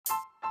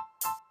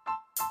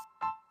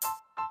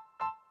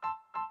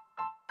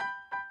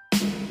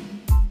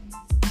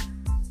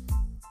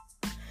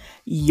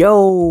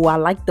Yo, I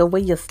like the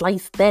way you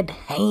slice that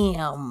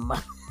ham.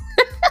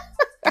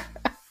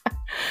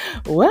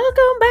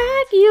 Welcome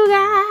back, you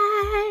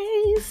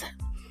guys.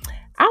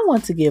 I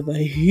want to give a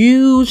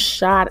huge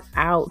shout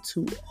out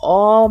to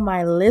all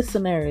my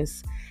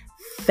listeners.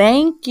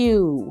 Thank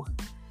you.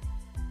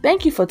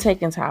 Thank you for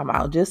taking time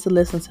out just to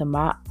listen to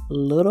my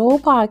little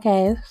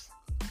podcast.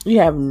 You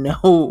have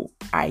no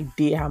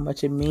idea how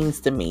much it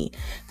means to me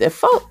that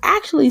folk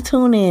actually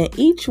tune in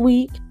each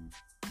week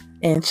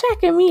and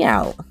checking me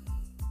out.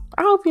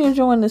 I hope you're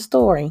enjoying the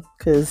story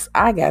because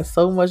I got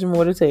so much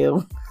more to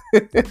tell.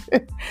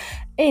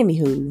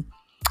 Anywho,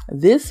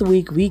 this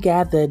week we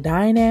got the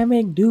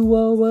dynamic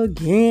duo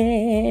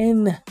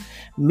again.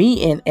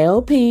 Me and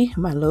LP,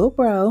 my little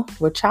bro,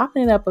 we're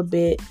chopping it up a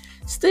bit.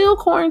 Still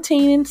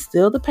quarantining,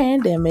 still the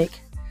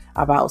pandemic,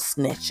 about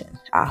snitching.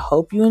 I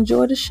hope you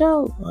enjoy the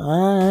show.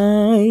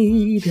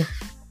 Bye.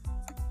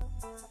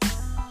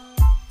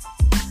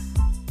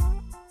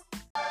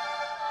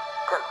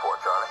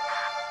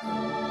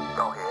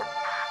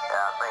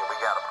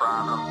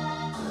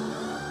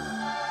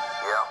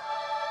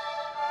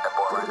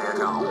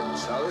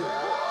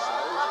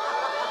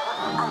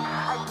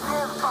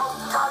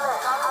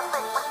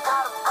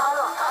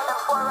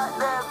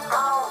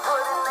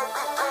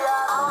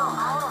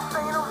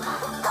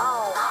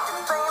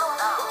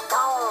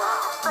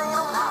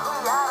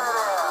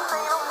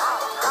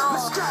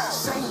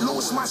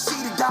 My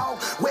city, dog,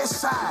 west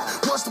side,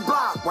 what's the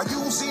block? While you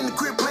was in the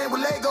crib playing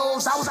with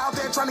Legos, I was out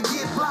there trying to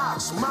get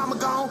blocks. Mama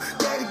gone,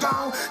 daddy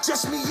gone,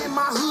 just me and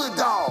my hood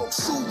dog.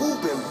 Shoe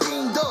whooping,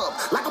 beamed up,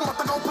 like I'm about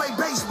to go play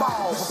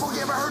baseball. Before you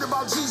ever heard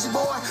about Jeezy,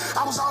 boy,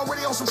 I was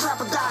already on some trap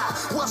or die.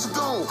 Was a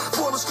goon,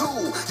 for the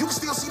school, you can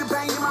still see the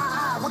bang in my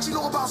eye. What you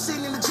know about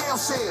sitting in the jail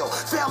cell?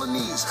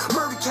 Felonies,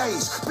 murder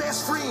case,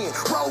 best friend,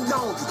 rolled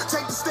on you,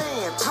 take the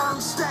stand, turn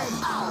stay.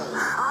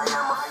 I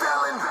am a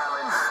felon,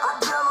 I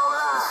tell no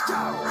lies.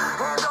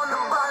 Hand on the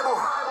Bible,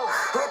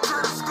 head to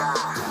the sky. I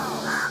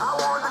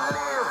want to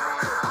live,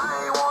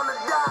 I ain't want to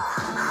die.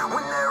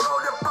 When they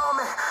rolled up on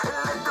me and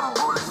let them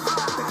bullets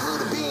fly. They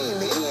could have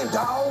been the end,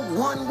 dog,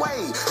 one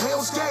way,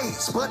 Hell's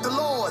Gates. But the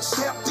Lord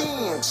stepped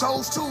in,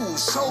 chose to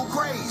show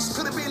grace.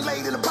 Could have been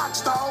laid in a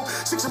box, dog.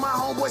 6 of my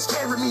homeboys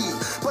carry me,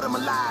 but I'm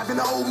alive and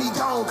the old me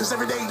gone. Cause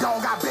every day,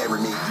 dog, I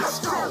bury me. Let's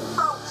go. I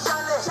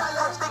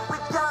think we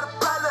got a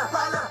pilot,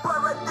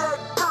 but right there,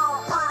 gone.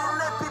 Putting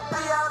that PP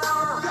out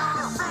on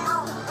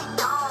casino.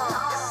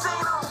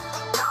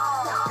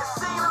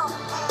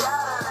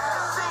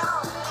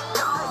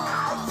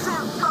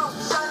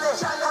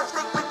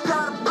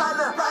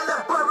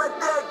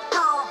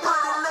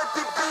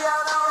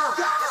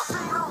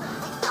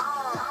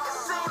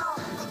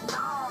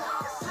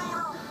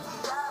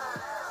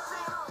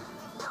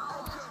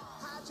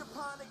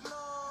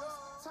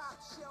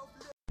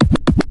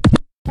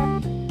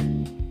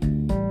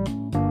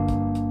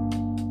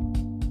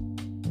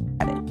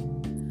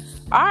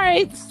 All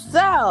right,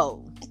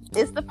 so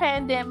it's the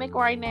pandemic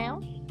right now.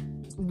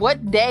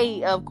 What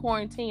day of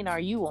quarantine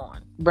are you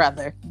on,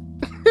 brother?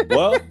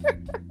 Well,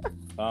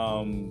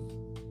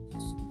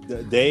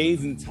 the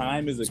days and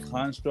time is a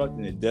construct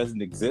and it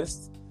doesn't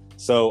exist.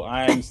 So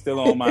I am still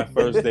on my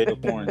first day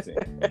of quarantine.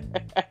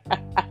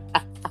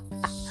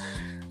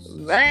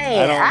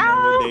 Man, I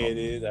don't know what day it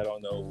is. I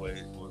don't know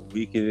what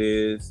week it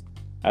is.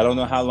 I don't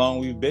know how long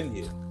we've been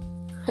here.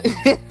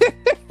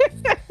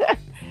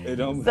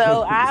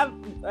 So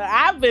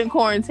I've been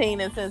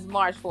quarantining since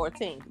March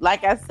 14th.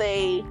 Like I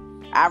say,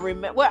 I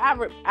remember. Well,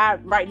 I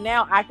right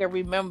now I can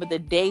remember the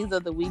days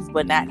of the weeks,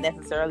 but not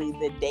necessarily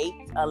the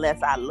dates, unless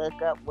I look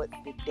up what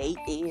the date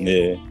is.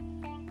 Yeah.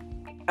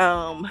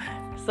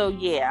 So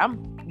yeah, I've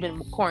been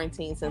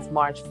quarantined since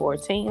March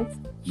 14th.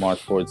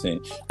 March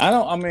 14th. I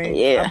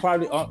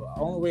probably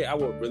only way I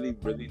would really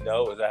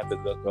know is I have to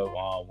look up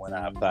when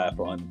I applied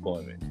for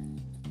unemployment.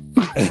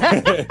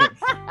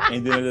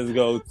 And then it'll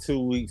go 2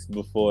 weeks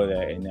before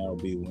that, and that'll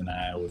be when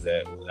I was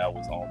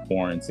on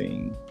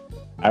quarantine.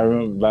 I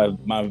remember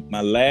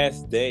my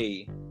last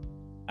day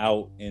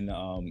out in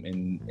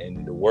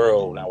the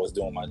world when I was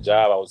doing my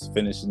job. I was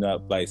finishing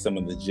up like some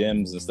of the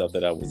gyms and stuff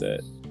that I was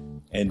at,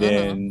 and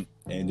then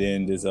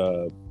there's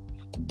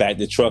back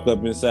the truck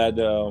up inside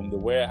the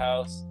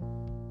warehouse,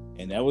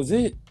 and that was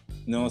it.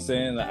 You know what I'm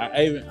saying? Like,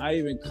 I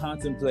even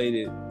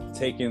contemplated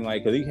taking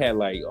because he had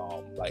like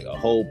a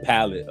whole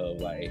pallet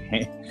of like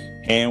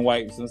hand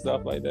wipes and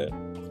stuff like that.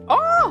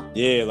 Oh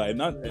yeah, like I'm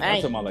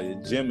talking about like the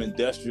gym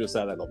industrial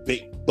side, like a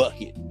big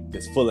bucket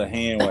that's full of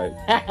hand wipes.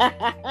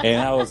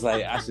 And I was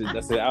like, I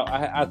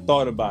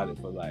thought about it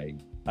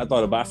I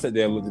sat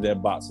there and looked at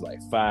that box for like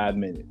 5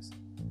 minutes.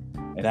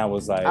 And I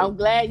was like, I'm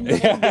glad you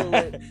didn't do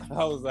it.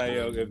 I was like,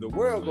 yo, if the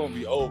world gonna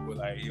be over,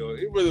 like, yo,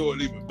 it really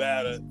wouldn't even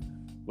matter.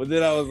 But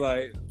then I was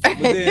like, but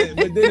then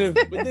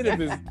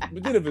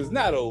if it's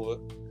not over,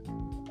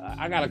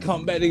 I gotta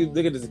come back and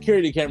look at the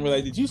security camera.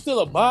 Like, did you steal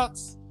a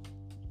box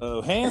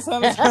of hand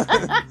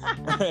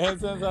sanitizer? Cause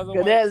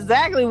that's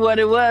exactly what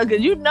it was. Cause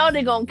you know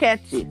they're gonna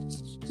catch you.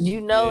 You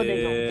know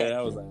they're gonna catch you.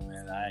 I was like,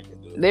 man, I I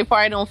can do it. They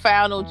probably don't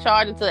file no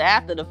charge until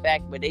after the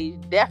fact, but they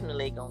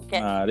definitely gonna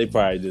catch. They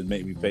probably just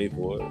make me pay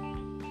for it.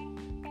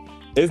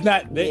 It's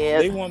not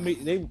they want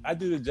me. I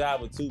do the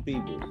job with 2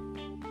 people,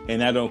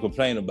 and I don't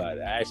complain about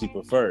it. I actually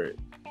prefer it.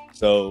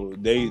 So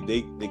they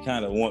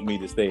kind of want me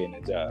to stay in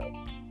the job.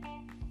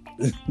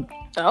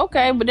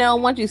 Okay, but they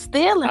don't want you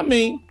stealing. I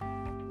mean,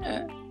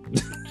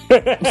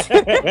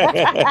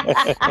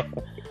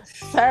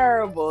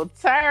 terrible.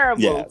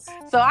 Yes.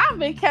 So I've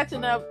been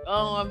catching up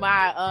on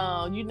my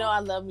I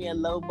love me a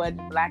low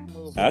budget black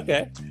movie.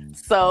 Okay.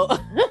 So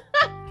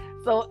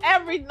so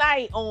every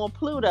night on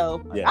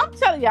Pluto, yeah. I'm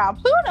telling y'all,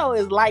 Pluto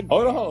is like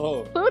hold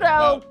on.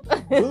 Pluto.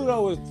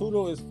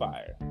 Pluto is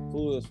fire.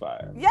 Pluto is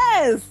fire.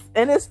 Yes,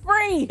 and it's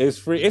free. It's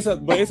free.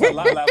 But it's a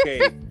lot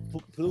like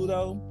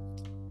Pluto,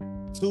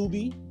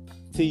 Tubi,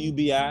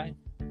 TUBI,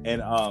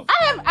 and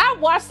I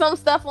watched some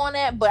stuff on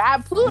that, but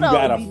Pluto you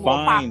gotta be more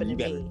find, you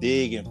to gotta me.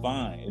 dig and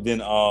find. And then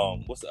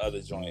what's the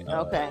other joint?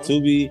 Okay.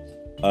 Tubi,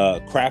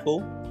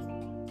 Crackle,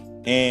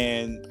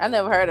 and I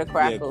never heard of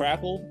Crackle. Yeah,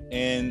 Crackle,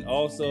 and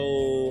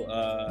also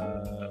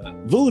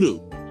Voodoo.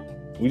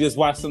 We just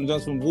watched some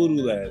jumps from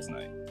Voodoo last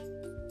night.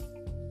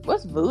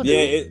 What's Voodoo?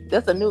 Yeah,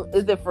 that's a new.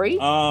 Is it free?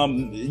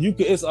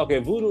 It's okay.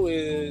 Voodoo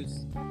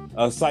is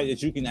a site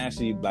that you can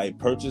actually like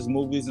purchase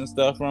movies and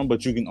stuff from,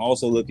 but you can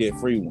also look at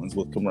free ones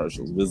with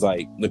commercials. It's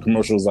like the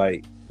commercials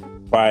like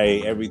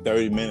probably every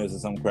 30 minutes or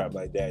some crap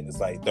like that, and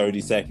it's like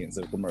 30 seconds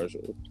of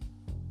commercials.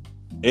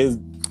 We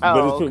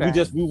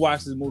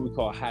watched this movie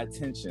called High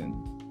Tension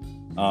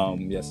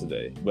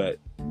yesterday, but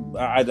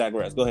I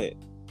digress. Go ahead.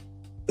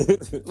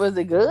 Was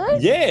it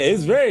good? Yeah,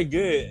 it's very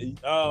good.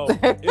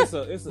 It's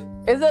a. Is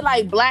it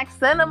like black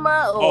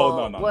cinema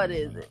or no. what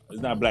is it?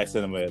 It's not black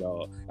cinema at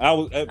all.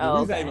 The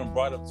reason I even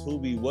brought up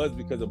Tubi was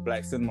because of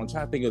black cinema. I'm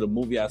trying to think of the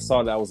movie I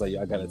saw that I was like,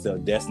 I gotta tell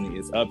Destiny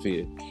it's up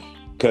here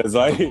because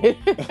like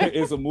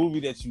it's a movie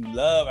that you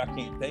love. I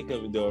can't think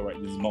of it though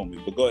right this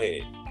moment. But go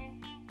ahead.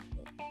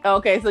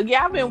 Okay, so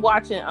yeah, I've been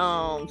watching.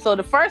 So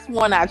the first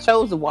one I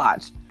chose to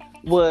watch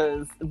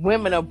was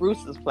Women of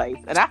Brewster's Place,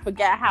 and I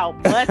forgot how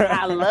much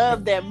I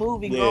loved that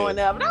movie growing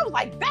up, and I was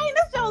like, dang,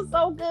 this show's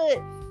so good.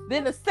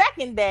 Then the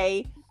second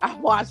day I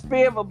watched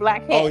Fear of a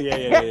Black Hat. Oh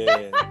yeah.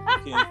 You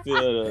can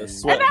feel the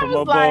sweat from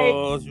my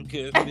balls. You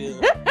can feel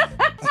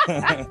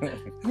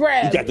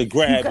grab you got to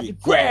grab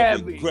it.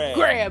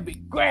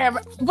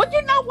 But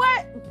you know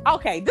what?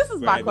 Okay, this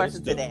is my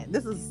question to that.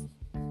 This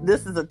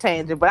is a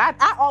tangent, but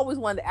I always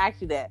wanted to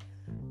ask you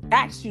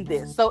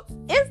this. So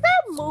is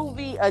that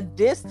movie a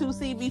diss to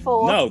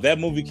CB4? No, that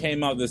movie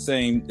came out the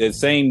same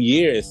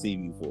year as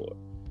CB4.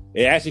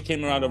 It actually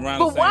came around the same time.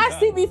 But why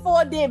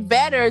CB4 did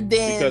better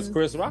than because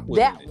Chris Rock was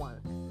that in it. one?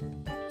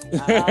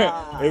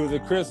 It was a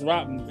Chris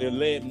Rock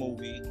led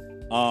movie.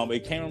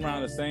 It came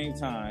around the same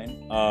time.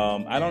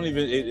 I don't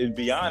even to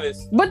be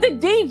honest. But the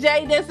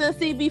DJ that's in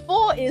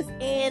CB4 is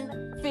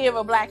in Fear of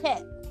a Black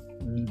Hat.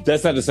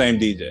 That's not the same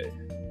DJ.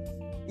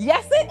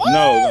 Yes, it is.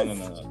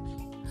 No.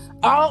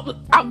 Oh,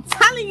 I'm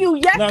telling you,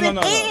 yes, it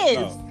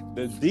is. No.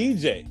 The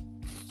DJ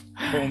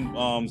from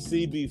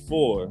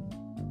CB4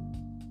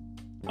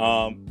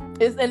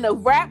 is in the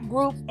rap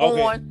group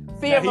on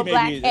Fear of a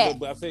Black Hat.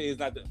 But I'm saying it's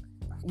not the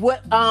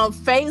what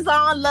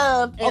Faison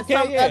Love and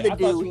some other dude.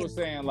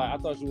 I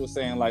thought you were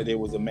saying like there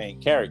was a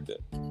main character.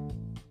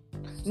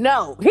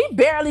 No, he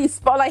barely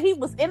spoke. Like he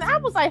was, and I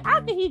was like, how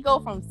did he go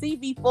from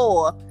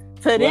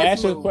CB4 to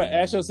this movie?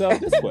 Ask yourself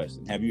this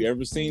question: have you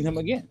ever seen him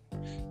again?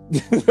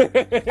 That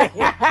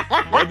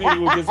nigga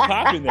was just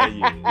popping that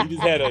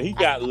year. He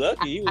got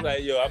lucky. He was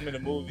like, yo, I'm in a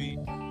movie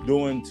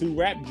doing two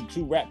rap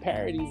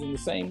parodies in the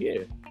same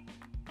year.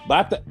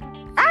 But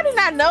I did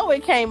not know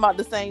it came out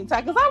the same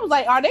time because I was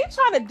like, are they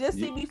trying to diss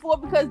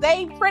CB4 because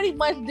they pretty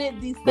much did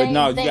these things? But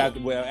no, you got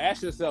to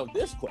ask yourself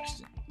this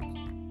question: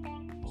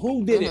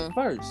 who did it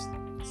first?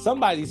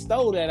 Somebody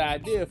stole that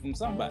idea from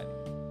somebody.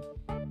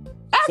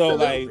 Absolutely. So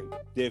like,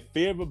 did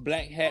Fear of a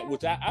Black Hat,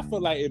 which I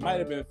feel like it might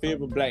have been Fear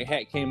of a Black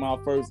Hat came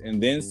out first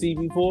and then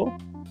CB4.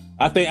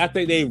 I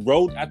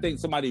think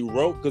somebody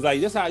wrote because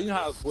like that's how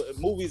how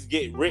movies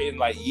get written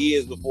like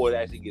years before it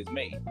actually gets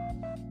made.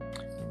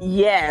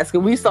 Yes,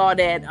 because we saw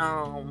that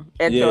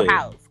at your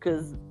house.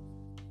 Because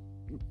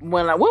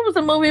what was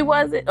the movie?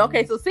 Was it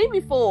okay? So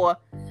CB4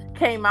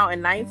 came out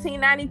in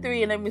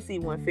 1993, and let me see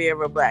when Fear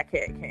of a Black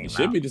Hat came out. It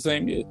should be the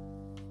same year.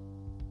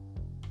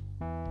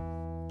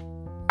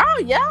 Oh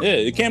yeah,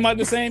 it came out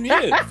the same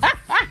year.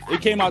 It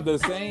came out the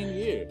same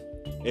year,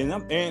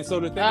 and so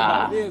the thing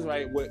about it is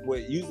right.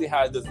 What usually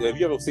how it does. Have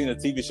you ever seen a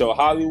TV show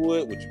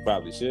Hollywood, which you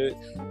probably should?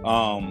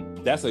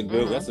 That's a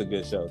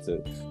good show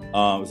too.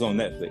 It's on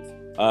Netflix.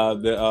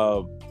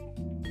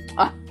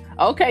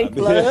 Okay,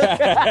 plug.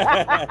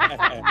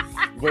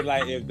 But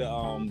like if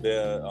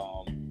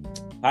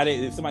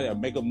if somebody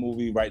would make a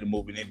movie, write a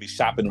movie, they'd be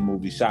shopping the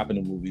movie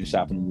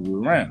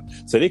around.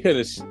 So they could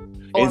have.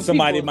 And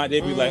somebody they'd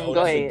be like, oh,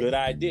 that's a good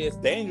idea. It's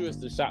dangerous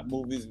to shop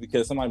movies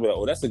because somebody would be like,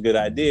 oh, that's a good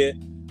idea.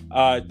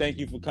 Thank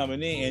you for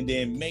coming in, and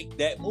then make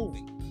that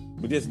movie,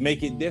 but just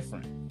make it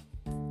different.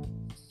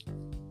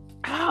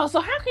 Oh, so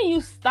how can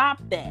you stop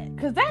that?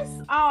 Because that's,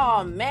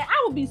 oh man,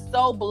 I would be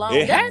so blown.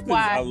 It That's happens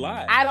why a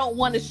lot. I don't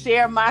want to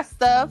share my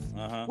stuff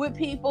with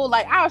people.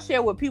 Like, I'll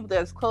share with people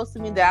that's close to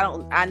me that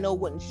I know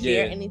wouldn't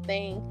share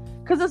anything.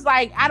 Because it's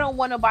like, I don't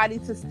want nobody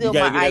to steal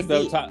my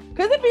ID.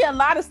 Because there'd be a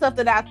lot of stuff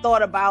that I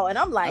thought about, and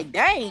I'm like,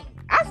 dang,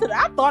 I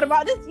thought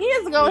about this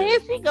years ago. Here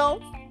she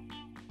go,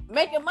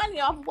 making money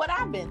off of what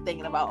I've been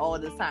thinking about all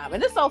this time.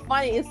 And it's so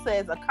funny. It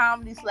says a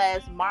comedy /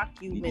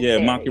 mockumentary. Yeah,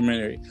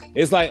 mockumentary.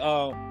 It's like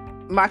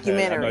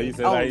mockumentary.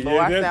 Said, oh like,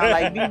 Lord, I sound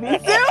like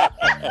BBC.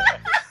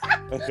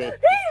 He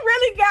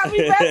really got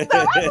me messed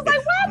up. I was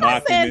like, why am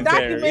I saying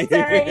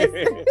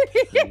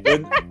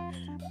documentary?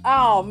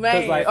 Oh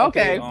man. Like,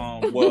 okay.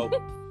 Well,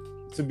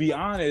 to be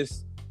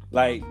honest,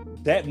 like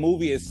that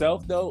movie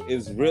itself though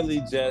is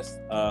really just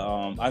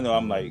I know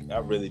I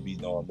really be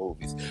knowing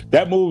movies.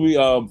 That movie,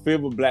 Fear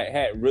of a Black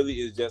Hat,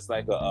 really is just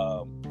like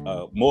a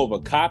more of a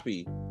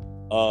copy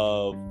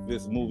of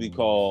this movie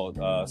called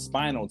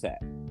Spinal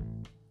Tap.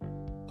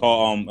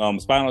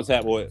 Spinal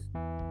Tap. What?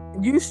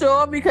 You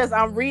sure? Because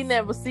I'm reading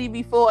that with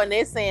CB4 and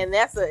they're saying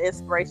that's an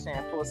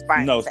inspiration for Spinal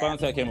Tap. No, Spinal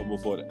Tap came up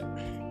before that.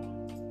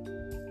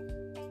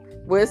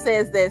 Where it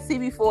says that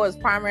CB4's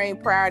primary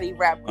priority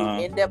rap group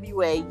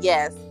NWA,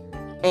 yes,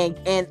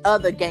 and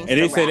other gangster.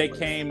 And they said rappers.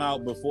 They came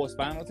out before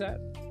Spinal Tap.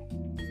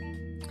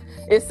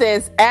 It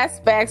says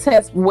aspects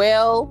as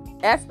well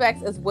as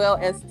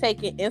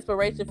taking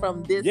inspiration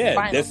from this.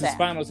 Yeah, this is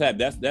Spinal Tap.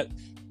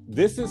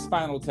 This is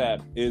Spinal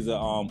Tap is a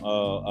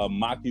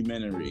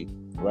mockumentary,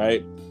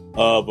 right,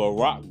 of a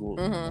rock group,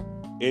 and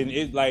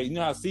it's like, you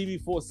know how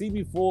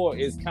CB4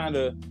 is kind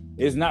of.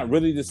 It's not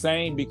really the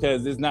same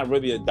because it's not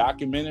really a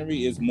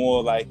documentary. It's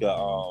more like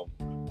a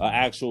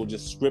actual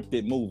just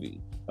scripted movie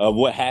of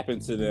what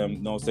happened to them. You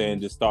know what I'm saying?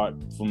 Just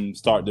from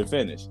start to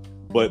finish.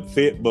 But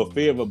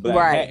Fear of a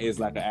Black Hat is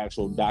like an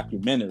actual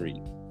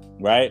documentary,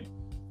 right?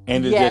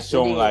 And it's just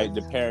showing like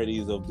the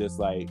parodies of just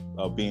like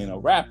being a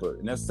rapper.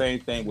 And that's the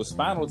same thing with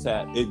Spinal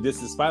Tap.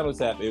 This is Spinal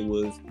Tap. It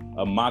was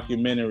a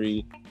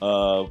mockumentary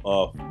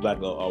of like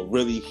a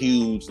really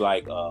huge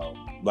like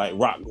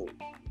rock group.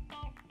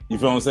 You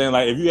feel what I'm saying?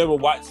 Like, if you ever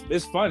watch,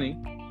 it's funny. You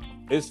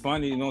know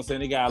what I'm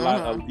saying? They got a lot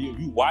of, if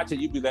you watch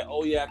it, you be like,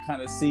 oh yeah, I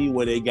kind of see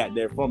where they got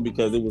that from,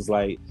 because it was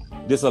like,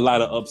 just a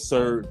lot of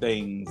absurd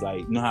things.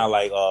 Like, you know how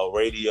like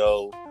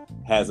radio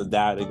has a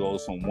dial that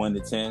goes from 1 to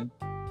 10?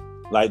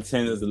 Like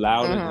 10 is the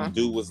loudest. And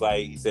the dude was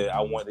like, he said,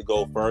 I want to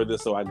go further,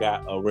 so I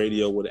got a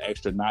radio with an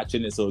extra notch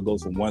in it, so it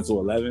goes from 1 to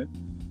 11.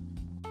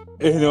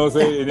 You know what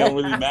I'm saying? It don't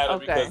really matter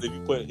because if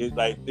you put it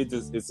like,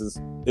 it's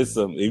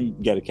some, you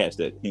got to catch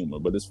that humor,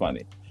 but it's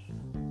funny.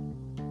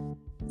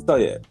 So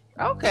yeah.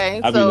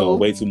 Okay. I be knowing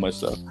way too much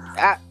stuff.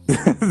 I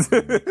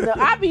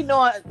be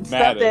knowing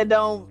stuff that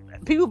don't.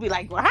 People be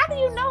like, "Well, how do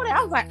you know that?"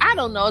 I was like, "I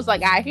don't know." It's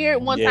like I hear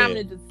it one time and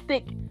it just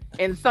stick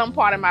in some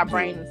part of my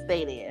brain and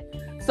stay there.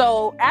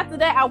 So after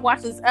that, I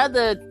watched this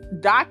other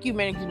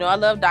documentary. You know, I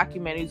love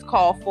documentaries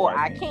called For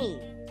I King,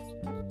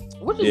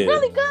 which is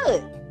really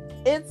good.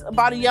 It's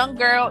about a young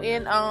girl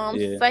in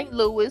St.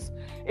 Louis.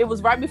 It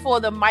was right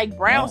before the Mike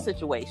Brown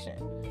situation.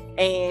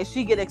 And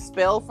she get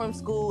expelled from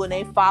school, and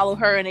they follow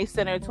her and they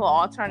send her to an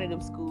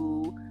alternative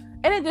school.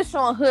 And it just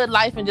showing hood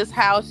life and just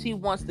how she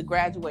wants to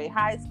graduate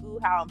high school,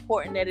 how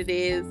important that it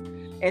is.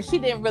 And she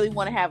didn't really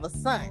want to have a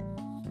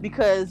son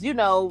because, you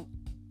know,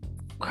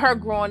 her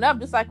growing up,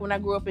 just like when I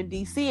grew up in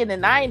DC in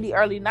the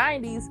early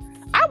 90s,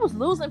 I was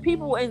losing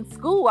people in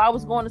school I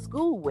was going to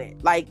school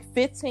with. Like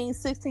 15,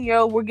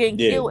 16-year-old were getting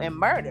killed and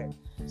murdered.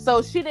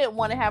 So she didn't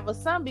want to have a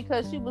son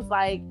because she was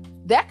like,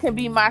 that can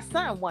be my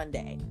son one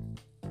day.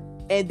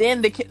 And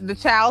then the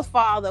child's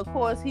father, of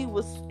course, he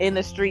was in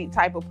the street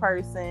type of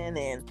person.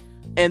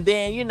 And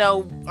then, you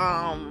know,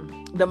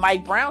 the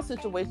Mike Brown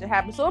situation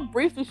happened. So it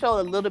briefly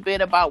showed a little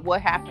bit about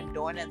what happened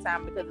during that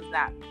time because it's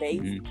not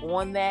based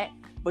on that,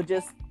 but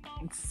just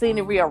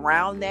scenery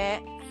around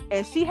that.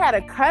 And she had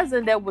a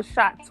cousin that was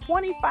shot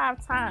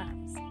 25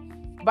 times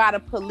by the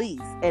police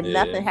and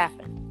nothing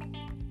happened.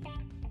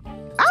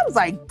 I was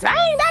like,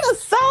 dang, that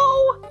is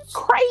so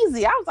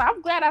crazy. I was like, I'm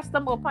glad I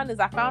stumbled upon this.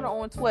 I found it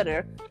on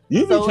Twitter.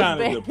 You be trying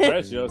to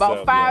depress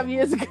yourself. About 5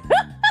 years ago.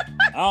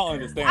 I don't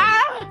understand.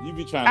 You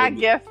be trying to. I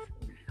guess.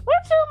 What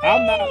you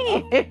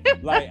mean?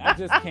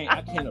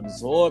 I can't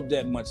absorb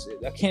that much.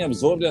 I can't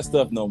absorb that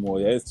stuff no more.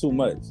 Yeah, it's too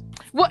much.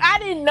 Well, I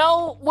didn't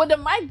know. Well, the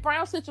Mike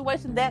Brown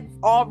situation, that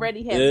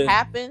already has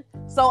happened.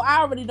 So I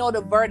already know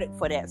the verdict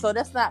for that. So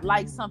that's not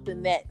like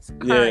something that's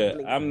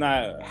currently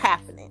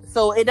happening.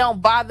 So it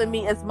don't bother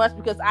me as much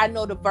because I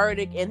know the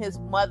verdict, and his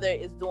mother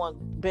is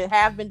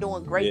have been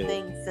doing great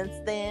things since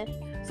then.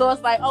 So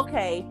it's like,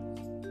 okay,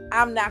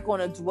 I'm not going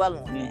to dwell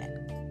on that.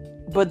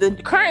 But the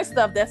current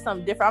stuff, that's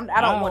something different.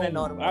 I don't want to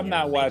know. I'm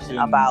not watching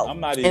about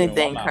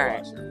anything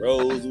current. Watching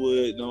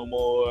Rosewood no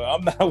more.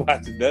 I'm not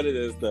watching none of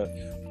that stuff.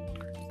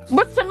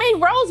 But to me,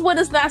 Rosewood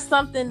is not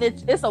something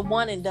that it's a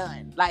one and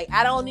done. Like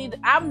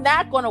I'm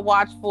not going to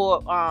watch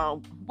for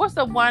what's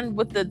the one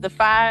with the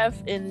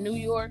 5 in New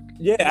York?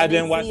 Yeah, I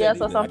didn't watch that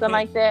or something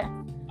like that.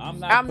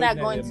 I'm not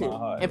going to.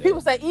 Heart, and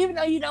people say, even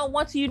though you don't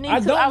want to, you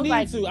need to. I was need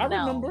like, to. I no,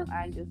 remember.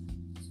 I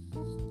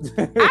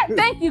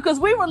thank you, because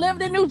we were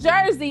living in New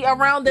Jersey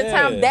around the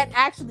time that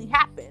actually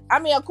happened. I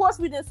mean, of course,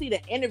 we didn't see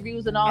the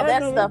interviews and all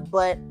that stuff,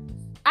 but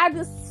I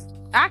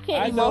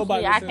can't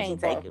emotionally. I can't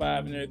take it.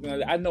 And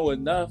everything. I know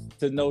enough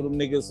to know them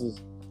niggas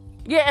was.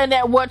 Yeah,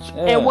 and what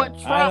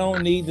Trump. I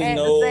don't need to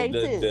know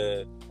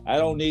I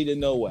don't need to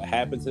know what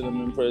happened to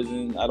them in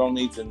prison. I don't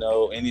need to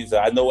know anything.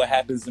 I know what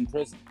happens in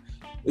prison.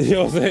 You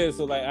know what I'm saying?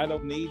 So like, I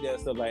don't need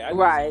that stuff. Like,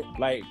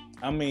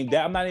 I'm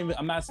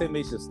not saying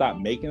they should stop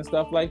making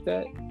stuff like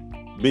that,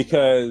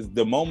 because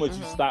the moment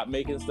you stop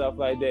making stuff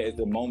like that is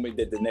the moment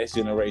that the next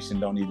generation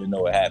don't even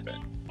know what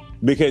happened,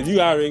 because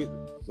you already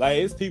like,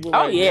 it's people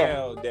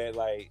now that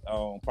like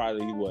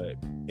probably what,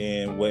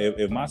 and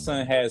if my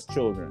son has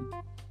children,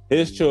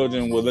 his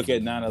children will look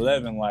at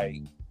 9/11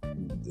 like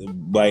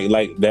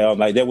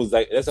that was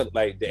like, that's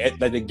like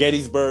the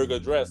Gettysburg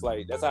Address.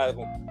 Like that's how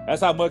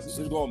much it's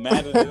going to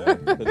matter to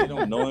them, because they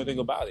don't know anything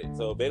about it.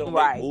 So if they don't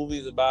make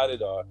movies about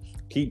it or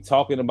keep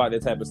talking about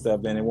that type of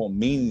stuff, then it won't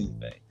mean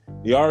anything.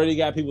 You already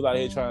got people out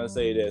here trying to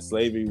say that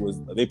slavery was.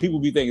 People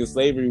be thinking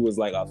slavery was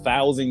like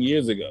 1,000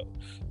 years ago.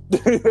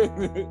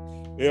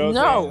 You know what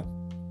I'm saying?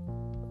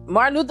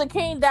 Martin Luther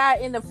King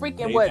died in the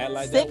freaking, what,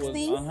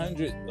 60s?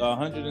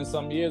 100 and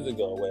some years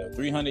ago,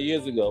 300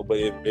 years ago, but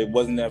it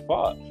wasn't that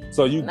far.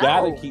 So you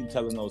gotta keep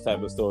telling those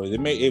type of stories.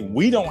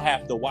 We don't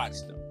have to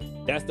watch them.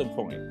 That's the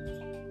point.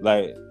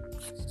 Like,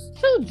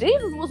 shoot,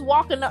 Jesus was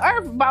walking the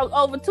earth about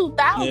over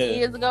 2,000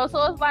 years ago,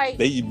 so it's like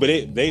they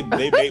made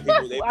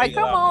people like,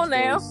 come on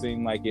now,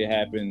 seem like it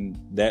happened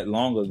that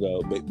long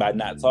ago, but by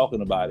not talking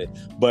about it.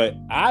 But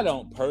I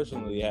don't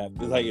personally have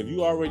to, like, if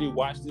you already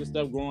watched this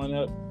stuff growing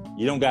up,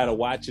 you don't gotta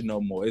watch it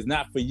no more. It's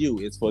not for you.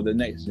 It's for the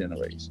next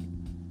generation.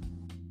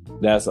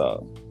 That's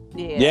all.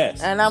 Yeah.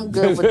 Yes. And I'm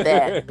good with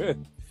that.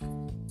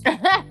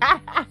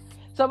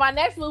 So my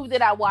next movie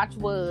that I watched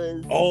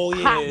was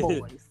Hot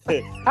Boys.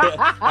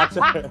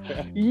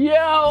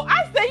 Yo,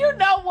 I say, you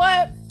know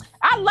what?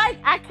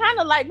 I kind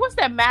of like, what's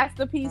that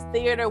Masterpiece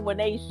Theater when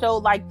they show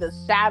like the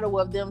shadow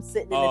of them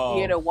sitting in the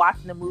theater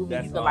watching the movie?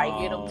 You can like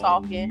hear them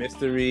talking.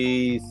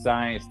 Mystery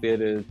Science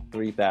Theater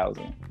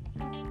 3000.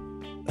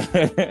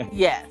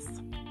 Yes.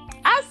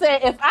 I said,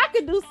 if I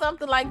could do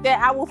something like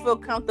that, I will feel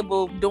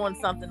comfortable doing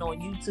something on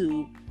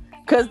YouTube.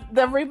 Because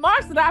the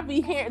remarks that I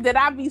be hearing, that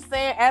I be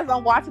saying as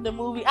I'm watching the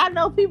movie, I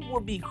know people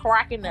will be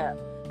cracking up.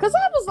 Because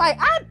I was like,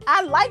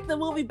 I liked the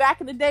movie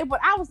back in the day, but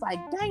I was like,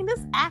 dang, this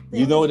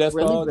acting you know what that's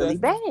really, called? really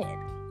bad.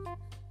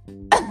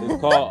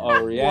 It's called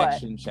a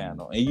reaction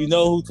channel. And you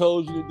know who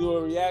told you to do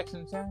a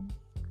reaction channel?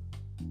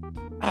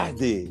 I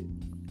did.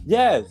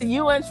 Yes.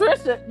 You and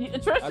Trisha.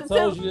 I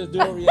told you to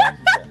do a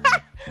reaction channel.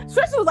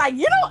 Trisha was like,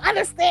 you don't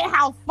understand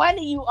how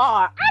funny you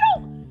are.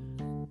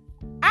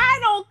 I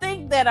don't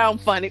think that I'm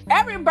funny.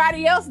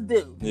 Everybody else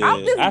do. Yeah,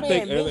 I'm just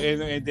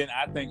and then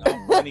I think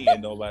I'm funny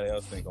and nobody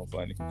else think I'm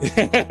funny.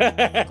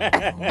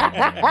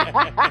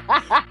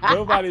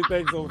 Nobody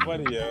thinks I'm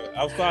funny yet.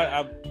 I'm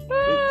sorry.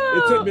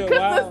 It took me a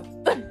while,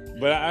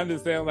 but I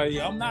understand. Like,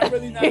 I'm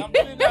really not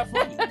funny.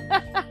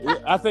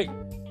 I think.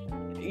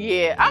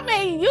 Yeah, I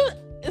mean,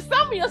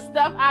 some of your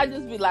stuff, I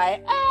just be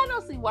like, I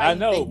don't see why. I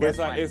know, but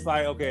it's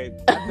like okay.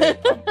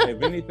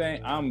 If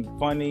anything, I'm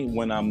funny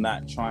when I'm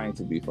not trying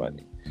to be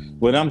funny.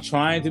 When I'm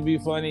trying to be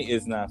funny,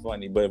 it's not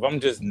funny. But if I'm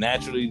just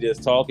naturally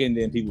just talking,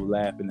 then people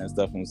laughing and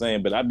stuff I'm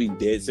saying. But I'd be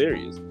dead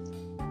serious.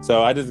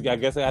 So I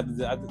guess I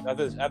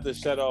have to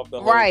shut off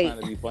the whole trying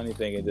to be funny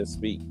thing and just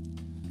speak.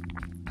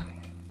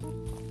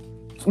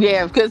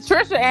 Yeah, because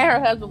Trisha and her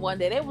husband one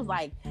day, they was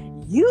like,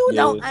 you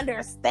don't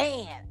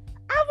understand.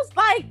 I was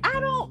like, I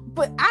don't,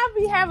 but I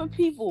be having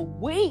people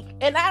weak,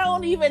 and I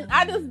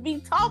just be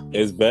talking.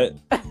 It's bet.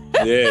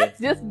 Yeah.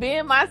 Just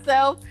being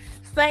myself,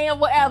 saying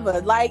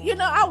whatever. Like,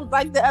 I was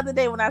like the other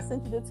day when I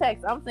sent you the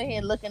text, I'm sitting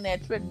here looking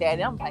at Trick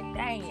Daddy. I'm like,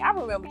 dang, I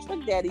remember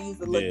Trick Daddy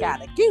used to look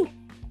kind of cute.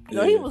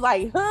 He was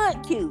like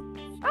hood cute.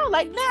 I was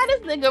like, nah,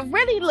 this nigga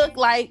really look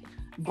like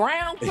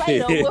brown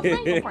Play-Doh with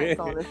fingerprints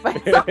on his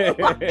face.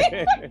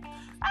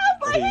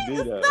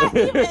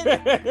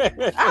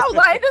 I was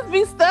like, this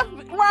be stuff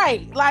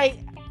right. Like,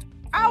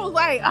 I was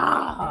like,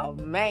 oh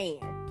man.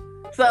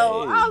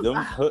 So I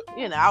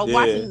was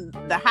watching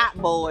the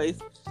Hot Boys,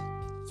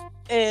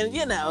 and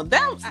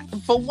that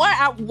for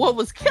what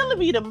was killing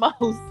me the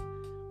most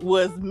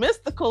was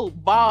Mystical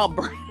ball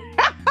break.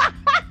 I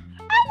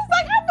was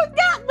like, I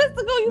forgot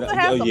Mystical used to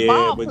have the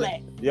ball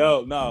play.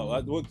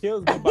 What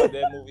kills me about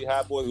that movie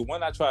Hot Boys is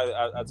when I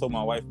told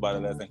my wife about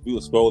it last night. We were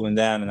scrolling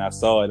down and I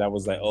saw it. I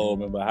was like, oh,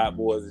 remember Hot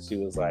Boys? And she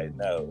was like,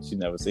 no, she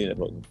never seen it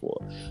before.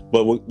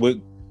 But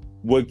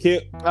what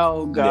killed?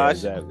 Oh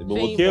gosh! Yeah, exactly. But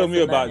what killed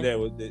me about that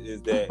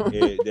is that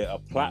a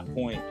plot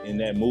point in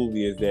that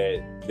movie is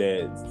that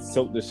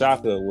Silk the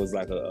Shocker was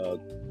like a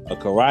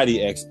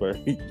karate expert.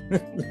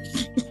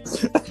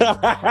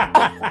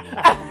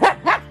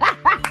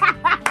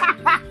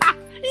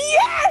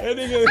 Yes! I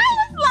was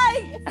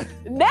like,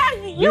 now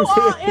you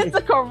all into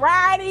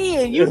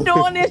karate and you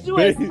doing this, you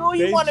in school,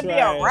 you want to be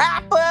a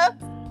rapper.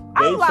 I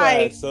They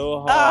tried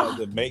so hard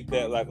to make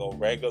that like a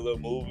regular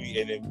movie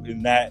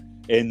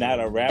and not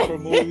a rapper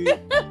movie.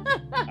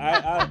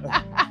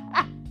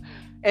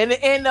 And it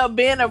ended up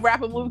being a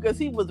rapper movie because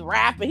he was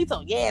rapping. He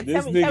told, "Yeah,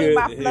 tell me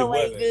my flow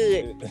ain't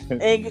good."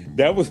 And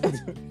that was.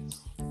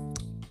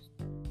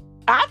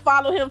 I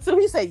follow him too.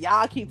 He said,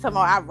 "Y'all keep talking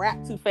about I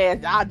rap too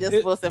fast. Y'all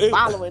just wasn't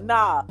following."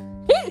 Nah, I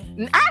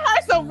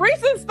heard some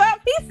recent stuff.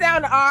 He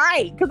sounded all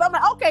right because I'm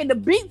like, okay, the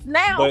beats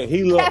now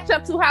catch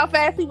up to how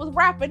fast he was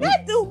rapping.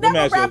 That dude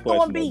never rapped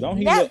on beat. Don't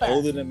he look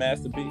older than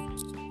Master P?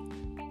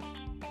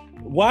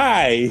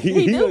 Why?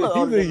 He's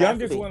the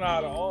youngest one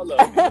out of all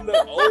of them. He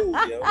look old,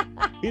 yo.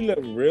 He look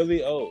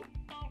really old.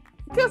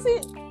 Cause he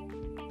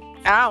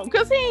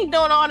ain't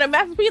doing all that.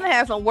 Master P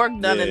has some work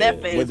done in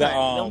that face. With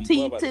them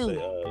teeth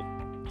too.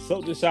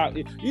 Silk the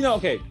Shocker.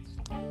 Okay,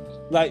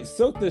 like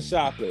Silk the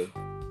Shocker.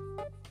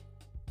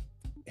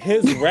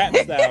 His rap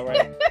style,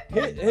 right?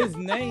 His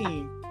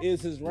name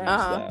is his rap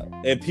style,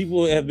 and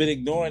people have been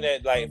ignoring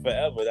that like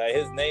forever. Like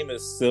his name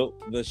is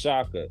Silk the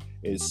Shocker.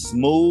 It's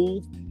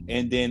smooth.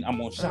 And then I'm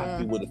gonna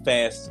shock you with a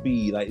fast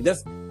speed. Like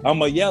I'm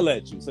gonna yell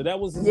at you. So that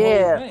was his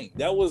whole thing.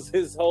 That was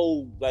his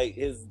whole like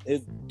his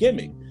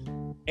gimmick.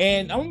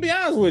 And I'm gonna be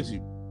honest with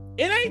you,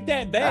 it ain't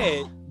that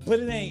bad, but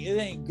it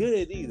ain't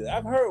good either.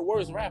 I've heard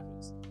worse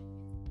rappers.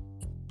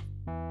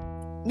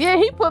 Yeah,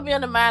 he put me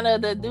on the mind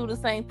of the dude that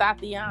sang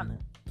Tatiana,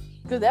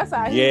 because that's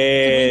how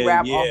he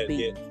rap off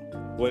beat.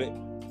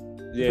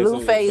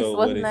 Blueface, so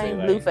what's his name?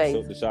 Like, Blueface.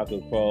 So the Shocker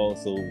crawl,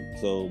 so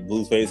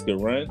Blueface can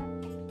run.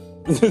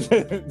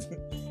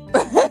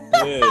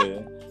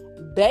 Yeah,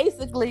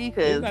 basically,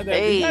 because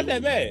it's not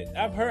that bad.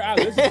 I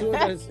listened to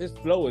it. His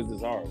flow is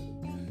just horrible.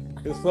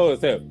 His flow is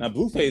terrible. Now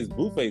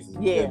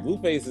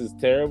Blueface is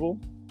terrible,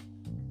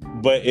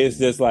 but it's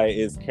just like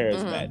it's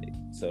charismatic.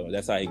 So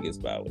that's how he gets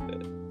by with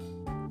that.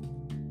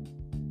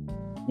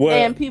 Well,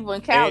 and people in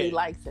Cali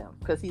likes him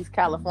because he's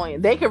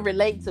Californian. They can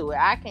relate to it.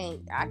 I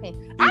can't. I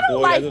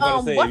don't like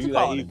what you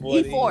call it?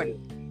 E40.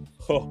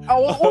 He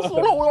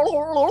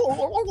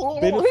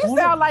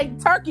sound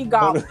like Turkey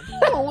Goblin.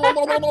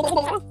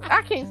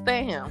 I can't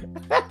stand him.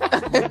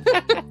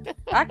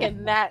 I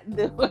cannot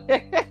do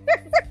it.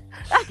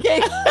 I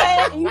can't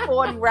stand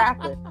E40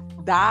 rapping.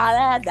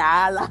 Dollar,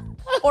 dollar.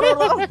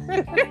 I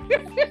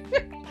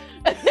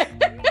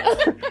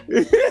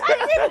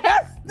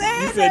cannot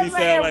stand that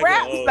man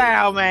rap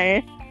style,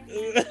 man.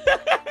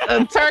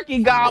 A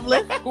turkey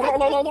goblin.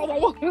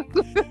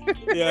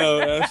 Yo,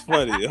 that's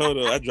funny. Hold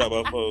on, I dropped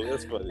my phone.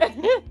 That's funny.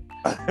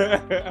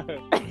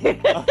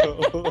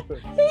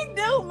 He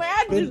do,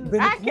 man.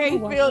 I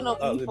can't feel no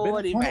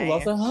E40, man.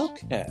 Lost a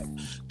hubcap.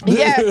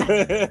 Yeah.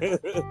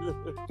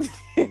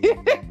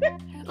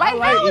 Like, I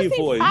like how is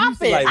E40. he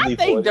popping? I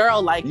think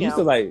Daryl like him. Used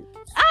to like.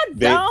 I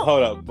don't.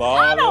 Hold up,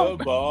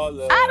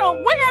 baller. I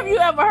don't. When have you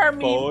ever heard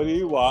me?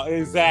 40 water.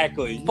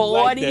 Exactly.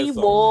 40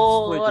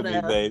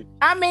 water. Me,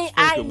 I mean,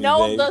 I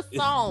know the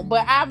song,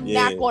 but I'm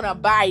not gonna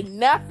buy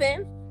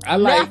nothing.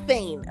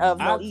 Nothing of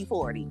no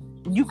E40.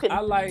 You could. I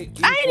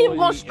ain't even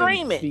gonna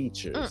stream it.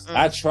 Features.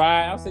 I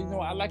try. I'll say,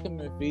 I like him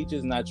in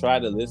features, and I try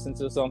to listen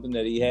to something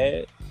that he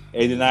had,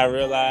 and then I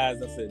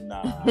realized I said,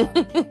 nah.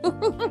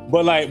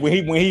 But like when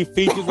he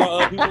features on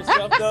other people's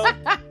stuff, though.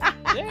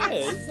 Yeah,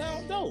 it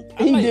sounds dope.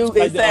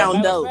 It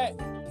sounds dope.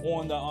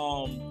 On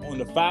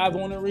the 5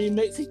 on the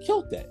remix, he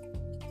killed that.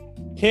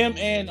 Him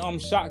and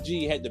Shock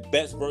G had the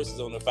best verses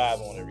on the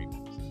 5 on the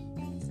remix.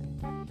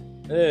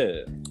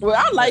 Yeah. Well,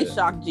 I like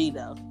Shock G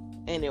though.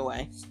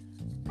 Anyway,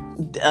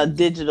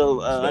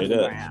 digital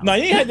underground. No,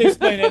 you ain't had to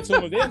explain that to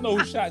them. They don't know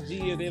who Shock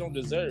G is. They don't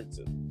deserve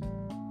to.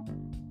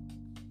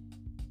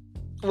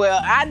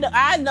 Well,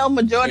 I know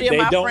majority of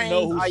my friends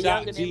know who are Shock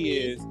younger G than me,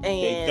 is, and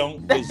they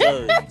don't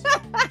deserve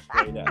to.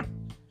 Straight up.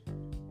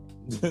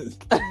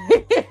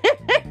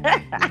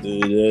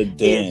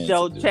 It's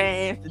your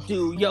chance to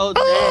do your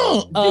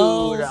dance.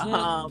 Do the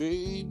hump,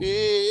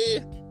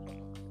 baby.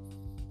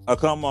 Oh,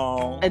 come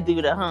on. And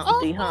do the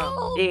Humpty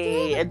Hump.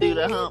 Yeah, do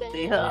the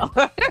Humpty Hump.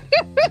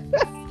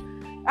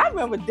 I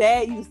remember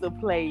Dad used to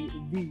play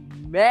the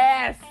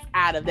mess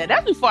out of that.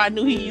 That's before I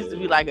knew he used to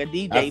be like a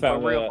DJ for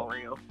real.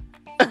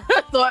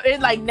 So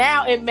it's like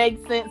now it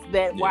makes sense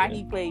that why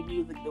he played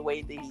music the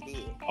way that he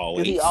did.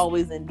 Because he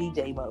always in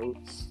DJ mode.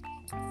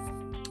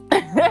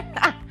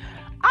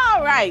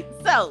 All right,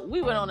 so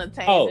we went on a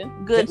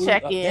tangent. Good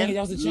check-in.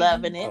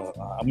 Loving it.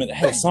 I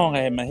had a song I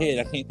had in my head.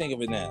 I can't think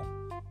of it now.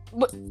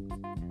 What?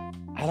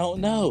 I don't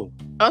know.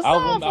 A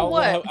song for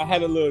what? I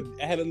had a little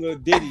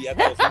ditty. I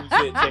thought someone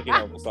said check it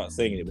out and start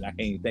singing it, but I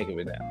can't even think of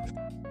it now.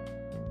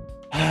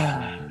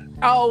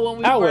 When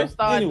we first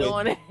started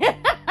doing it.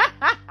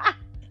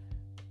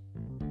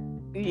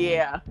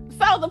 Yeah.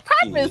 So the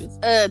purpose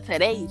of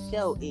today's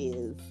show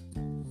is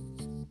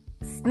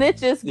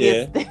snitches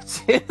get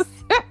stitches.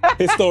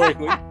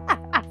 Historically.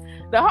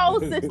 The whole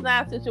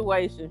 6ix9ine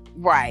situation.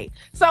 Right.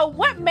 So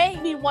what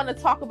made me want to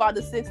talk about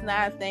the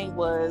 6ix9ine thing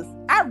was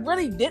I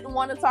really didn't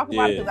want to talk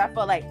about it because I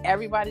felt like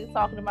everybody's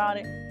talking about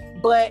it.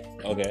 But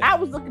I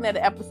was looking at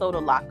an episode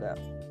of Lock Up.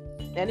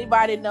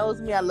 Anybody that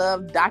knows me, I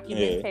love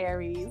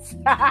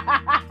documentaries.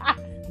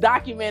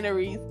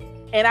 Documentaries.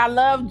 And I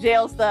love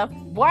jail stuff.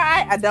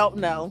 Why? I don't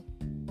know.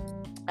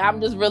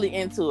 I'm just really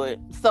into it.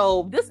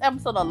 So this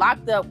episode of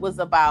Locked Up was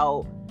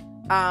about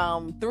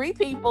 3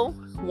 people.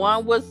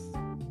 One was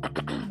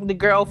the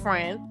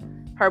girlfriend,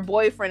 her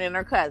boyfriend, and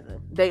her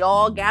cousin. They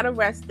all got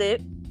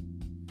arrested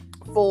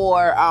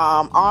for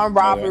armed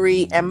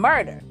robbery and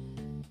murder.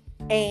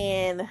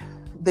 And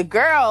the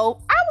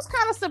girl, I was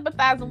kind of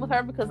sympathizing with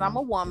her because I'm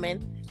a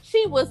woman.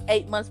 She was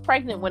 8 months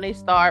pregnant when they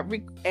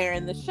started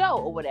airing the show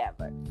or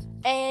whatever.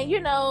 And, you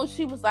know,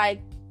 she was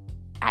like,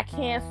 I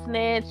can't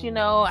snitch, you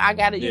know, I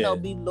gotta, you know,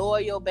 be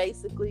loyal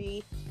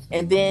basically.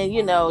 And then,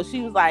 you know,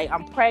 she was like,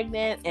 I'm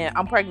pregnant,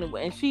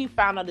 and she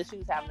found out that she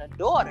was having a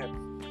daughter.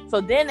 So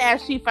then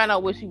as she found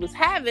out what she was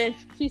having,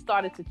 she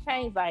started to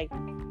change, like,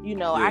 you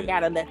know, I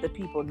gotta let the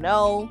people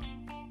know,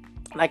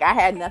 like, I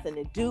had nothing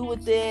to do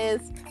with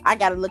this. I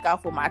gotta look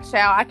out for my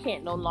child. I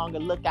can't no longer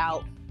look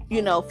out,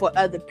 you know, for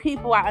other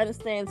people. I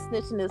understand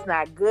snitching is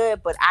not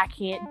good, but I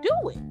can't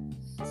do it.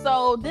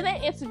 So then they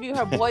interviewed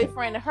her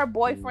boyfriend, and her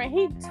boyfriend,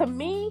 he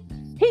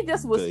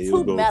just was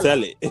too mellow.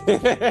 Tell it. You know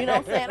what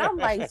I'm saying? I'm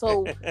like,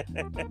 so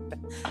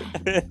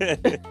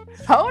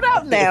hold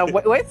up now.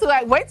 Wait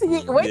till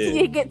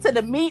you get to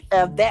the meat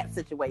of that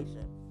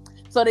situation.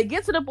 So they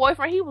get to the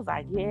boyfriend. He was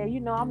like, yeah, you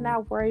know, I'm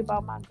not worried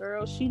about my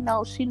girl. She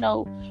know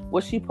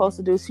what she's supposed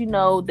to do. She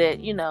know that,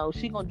 you know,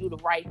 she gonna do the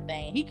right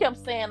thing. He kept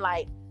saying,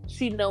 like,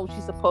 she know what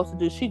she's supposed to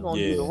do. She gonna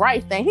do the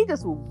right thing. He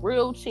just was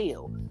real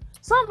chill.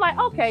 So I'm like,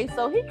 okay,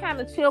 so he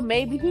kind of chill.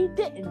 Maybe he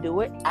didn't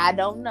do it. I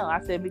don't know. I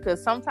said,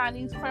 because sometimes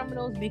these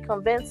criminals be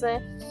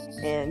convincing,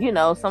 and, you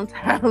know,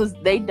 sometimes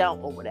they don't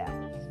or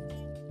whatever.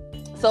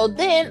 So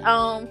then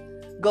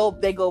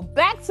they go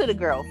back to the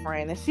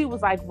girlfriend, and she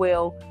was like,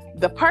 well,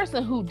 the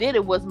person who did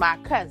it was my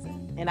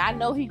cousin, and I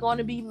know he's going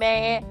to be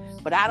mad,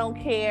 but I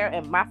don't care,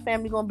 and my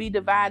family going to be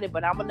divided,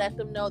 but I'm going to let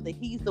them know that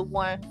he's the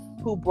one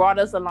who brought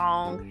us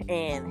along,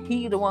 and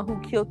he the one who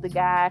killed the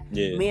guy.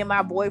 Me and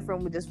my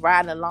boyfriend were just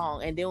riding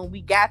along, and then when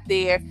we got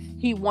there,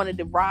 he wanted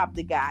to rob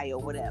the guy or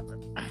whatever.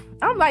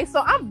 I'm like, so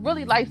I'm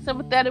really like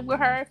sympathetic with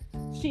her.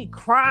 She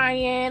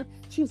crying.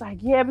 She was like,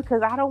 yeah,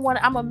 because I'm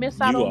gonna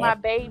miss out on my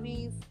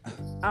babies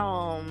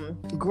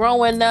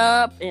growing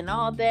up and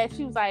all that.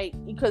 She was like,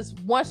 because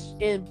once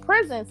in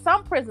prison,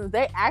 some prisons,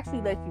 they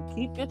actually let you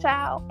keep your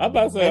child. I'm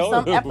about to say,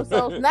 some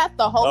episodes, not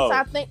the whole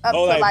time thing, up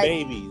to like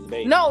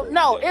babies.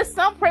 No, it's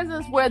some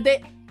prisons where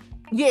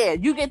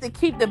you get to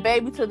keep the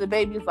baby till the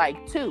baby's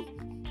like 2.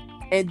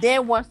 And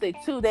then once they're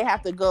 2, they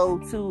have to go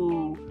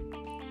to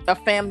a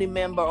family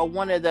member or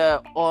one of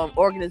the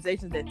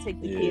organizations that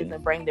take the kids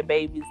and bring the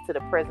babies to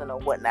the prison or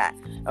whatnot.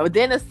 But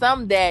then there's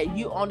some that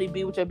you only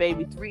be with your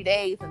baby 3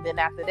 days, and then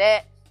after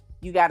that,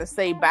 you got to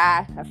say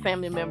bye, a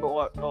family member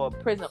or a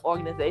prison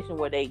organization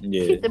where they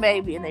keep the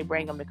baby and they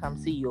bring them to come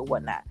see you or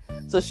whatnot.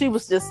 So she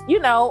was just, you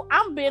know,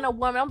 I'm being a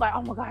woman. I'm like,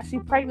 oh my God,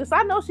 she's pregnant. So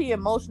I know she's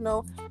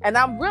emotional, and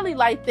I'm really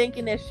like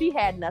thinking that she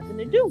had nothing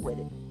to do with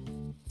it.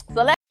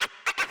 So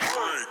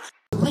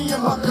me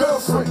and my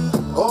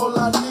girlfriend, all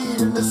I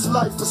need in this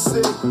life I say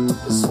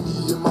is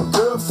me and my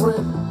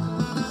girlfriend.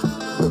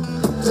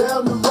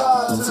 Down the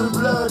ride to the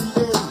bloody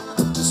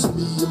end, just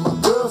me and my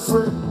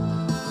girlfriend.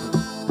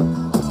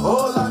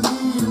 All I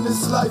need in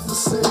this life I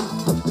say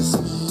is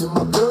me and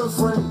my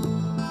girlfriend.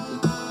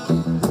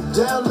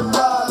 Down the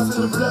ride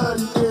to the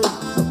bloody end,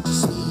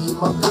 just me and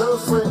my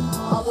girlfriend.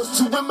 I was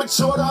too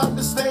immature to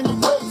understand your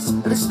ways,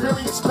 and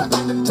experience back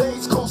in the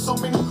days caused so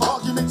many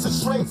arguments and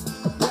straits.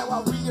 Now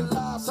I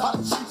realize how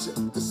to treat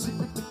you, the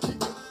secret to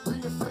keep it,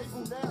 being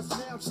faithful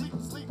now cheap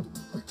and sleeping.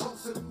 We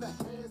closer than the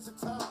hands of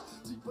time,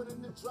 deeper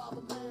than the drive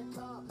of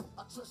mankind.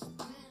 I trust you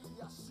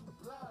clearly, I shoot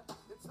blind,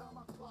 in time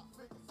I clock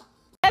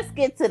figures. let's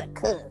get to the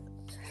cousin.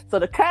 So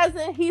the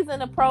cousin, he's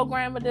in a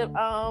program at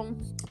the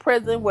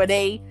prison where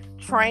they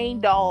train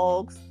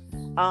dogs.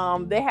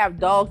 They have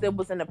dogs that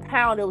was in a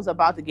pound that was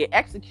about to get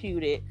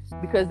executed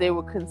because they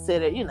were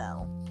considered, you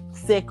know,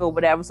 sick or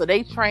whatever. So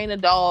they train the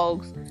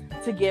dogs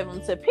to give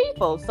them to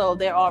people. So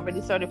they're already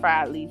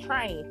certifiedly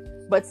trained.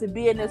 But to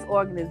be in this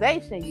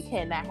organization, you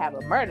cannot have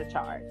a murder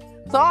charge.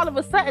 So all of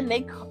a sudden,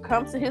 they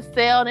come to his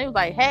cell and they was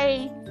like,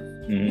 hey,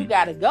 you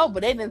got to go.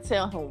 But they didn't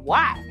tell him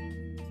why.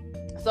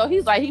 So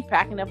he's like, he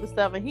packing up his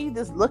stuff and he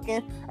just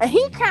looking. And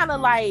he kind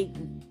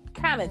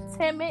of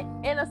timid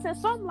in a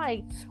sense. So I'm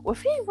like, well,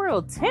 if he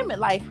real timid,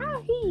 like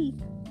how he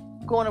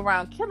going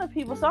around killing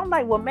people? So I'm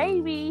like, well,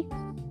 maybe,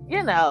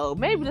 you know,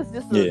 maybe this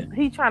just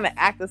he trying to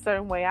act a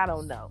certain way. I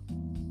don't know.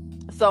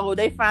 So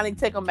they finally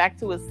take him back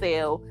to his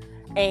cell,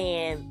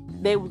 and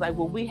they was like,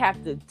 well, we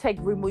have to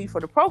remove you for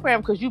the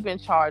program because you've been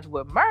charged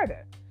with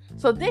murder.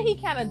 So then he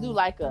kind of do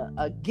like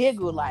a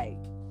giggle, like,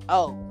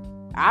 oh,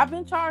 I've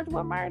been charged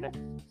with murder?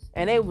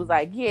 And they was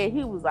like, yeah.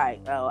 He was like,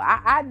 oh,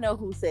 I know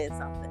who said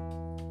something.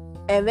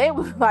 And they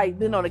was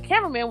like, you know, the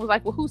cameraman was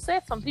like, well, who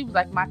said something? He was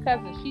like, my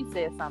cousin, she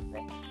said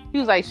something. He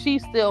was like,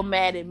 she's still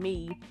mad at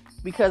me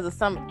because of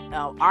some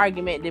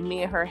argument that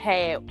me and her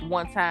had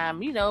one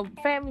time. You know,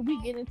 family,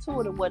 we get into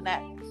it and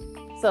whatnot.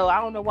 So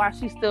I don't know why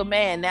she's still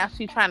mad. Now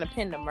she's trying to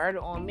pin the murder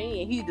on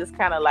me, and he just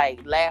kind of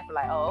like laughing,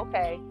 like, "Oh,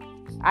 okay,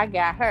 I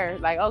got her."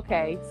 Like,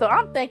 okay. So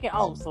I'm thinking,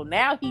 oh, so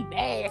now he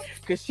mad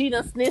because she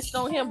done snitched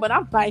on him. But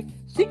I'm like,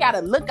 she got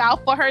to look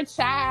out for her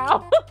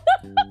child.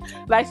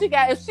 Like,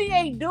 if she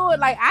ain't do it,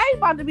 like, I ain't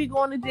about to be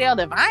going to jail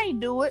if I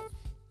ain't do it.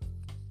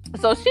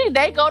 So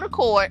they go to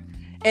court,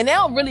 and they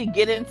don't really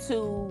get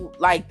into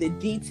like the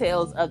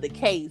details of the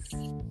case,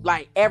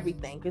 like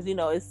everything, because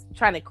it's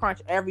trying to crunch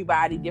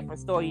everybody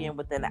different story in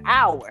within an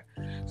hour.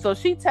 So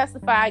she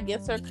testified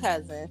against her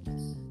cousin,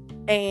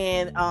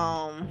 and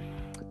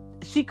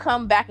she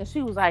come back and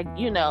she was like,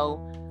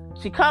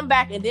 she come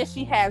back and then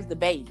she has the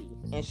baby,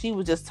 and she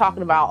was just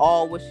talking about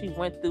all what she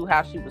went through,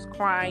 how she was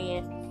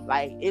crying,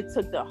 like it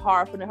took the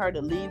heart for her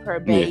to leave her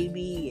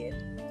baby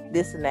and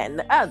this and that and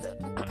the other.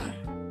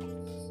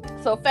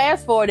 So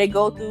fast forward, they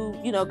go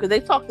through, because they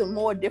talk to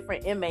more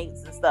different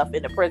inmates and stuff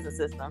in the prison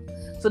system.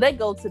 So they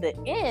go to the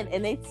end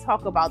and they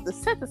talk about the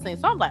sentencing.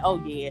 So I'm like,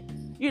 oh yeah,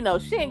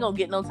 she ain't gonna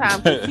get no time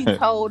because she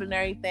told and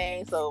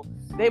everything. So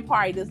they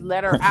probably just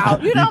let her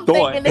out. I'm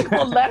thinking they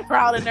gonna let her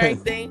out and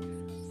everything.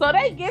 So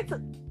they get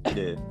to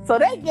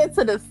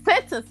the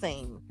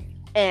sentencing,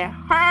 and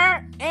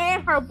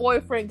her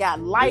boyfriend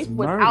got life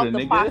without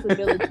the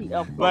possibility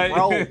of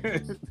parole.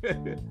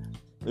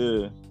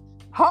 Yeah.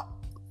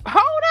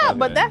 Hold up,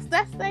 but that's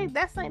ain't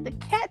the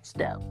catch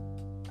though.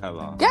 How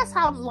long? Guess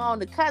how long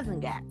the cousin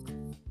got?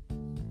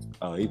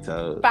 Oh, he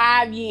told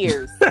 5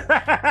 years.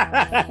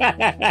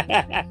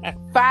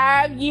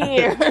 5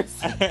 years.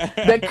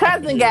 The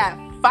cousin got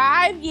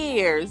 5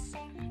 years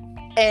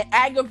and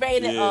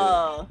aggravated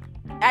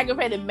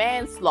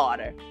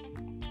manslaughter.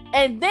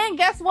 And then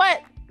guess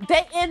what? He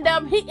end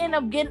up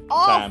getting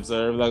off. Time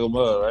served like a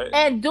mug, right?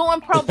 And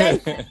doing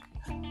probation.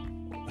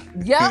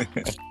 Yup.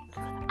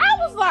 I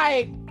was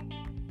like,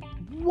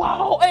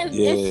 whoa. And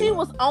she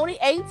was only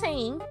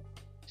 18.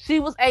 She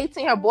was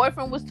 18. Her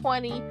boyfriend was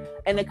 20.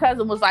 And the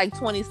cousin was like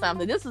 20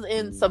 something. This is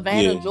in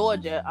Savannah,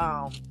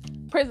 Georgia,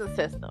 prison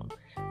system.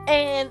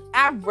 And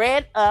I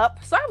read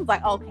up. So I was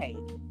like, okay.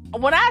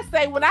 When I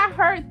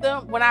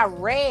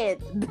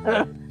read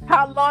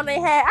how long they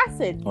had, I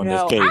said,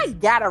 no, I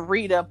gotta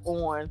read up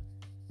on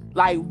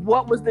like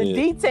what was the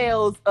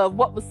details of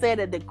what was said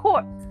at the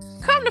court.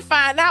 Come to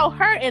find out,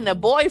 her and the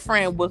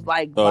boyfriend was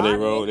like, they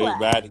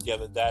ride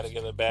together, die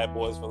together, bad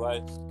boys for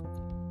life.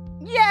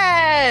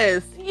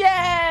 Yes.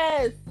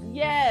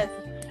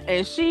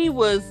 And she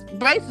was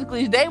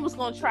basically, she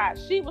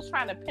was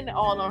trying to pin it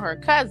all on her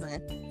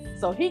cousin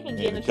so he can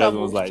get in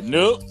trouble. Was like,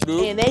 nope,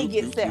 and they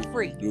get set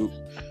free. Nope.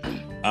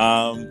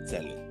 I'm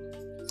telling.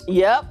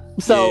 Yep.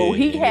 So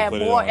he had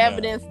more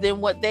evidence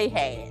than what they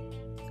had.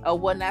 Or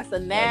whatnot. So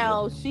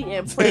now she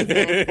in prison for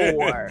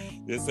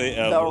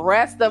the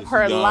rest of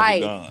her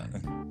life.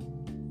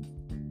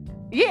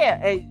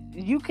 Yeah, and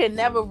you can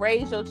never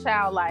raise your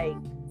child like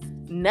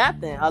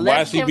nothing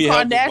unless Kim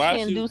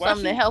Kardashian do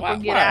something to help her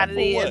get out of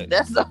there.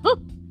 That's all.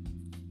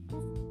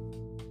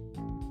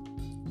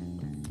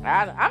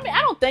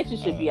 I don't think she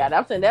should be out.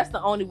 I'm saying that's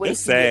the only way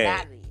she can get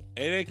out of there.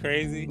 Ain't it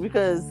crazy?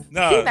 Because she's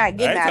not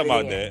getting out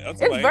of there. It's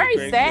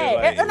very sad.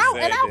 Like, and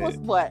I was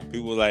what?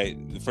 People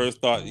like, the first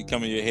thought you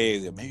come in your head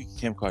is that maybe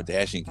Kim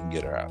Kardashian can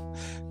get her out.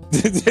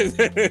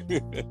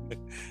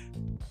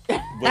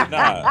 But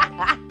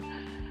nah.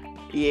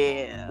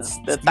 Yeah.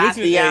 The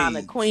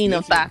Tatiana, queen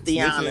of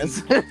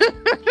Tatianas.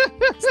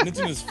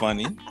 Snitching is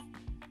funny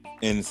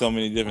in so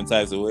many different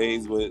types of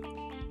ways, but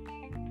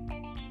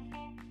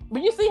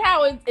you see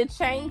how it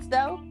changed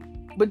though?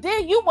 But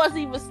then you wasn't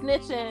even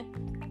snitching.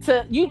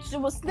 You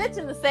was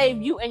snitching to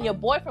save you and your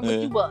boyfriend,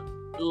 but you were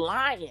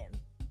lying.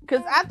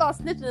 Because I thought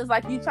snitching is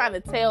like you trying to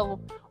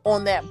tell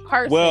on that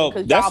person. Well,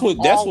 that's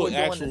what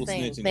actual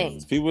snitching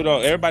is.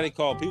 Everybody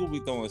people be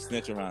throwing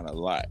snitch around a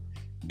lot,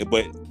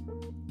 but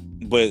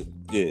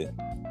yeah.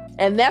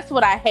 And that's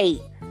what I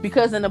hate,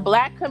 because in the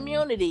black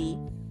community,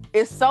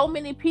 it's so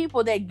many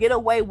people that get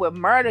away with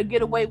murder,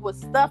 get away with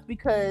stuff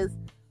because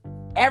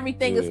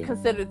everything is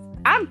considered.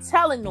 I'm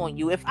telling on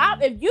you, if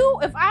I'm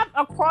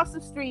across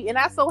the street and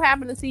I so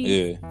happen to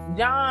see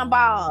John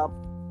Bob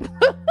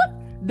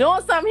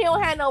doing something he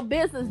don't have no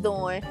business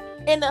doing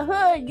in the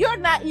hood, you're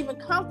not even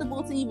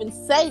comfortable to even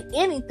say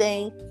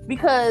anything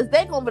because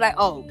they're gonna be like,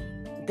 "Oh,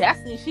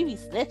 Destiny, she be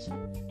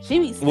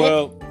snitching.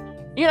 Well,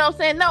 you know what I'm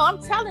saying? No, I'm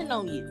telling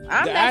on you.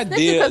 I'm not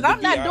snitching because I'm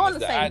not doing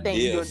the same thing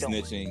you're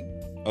doing."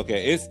 Snitching,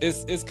 okay,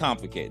 it's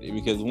complicated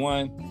because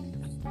one.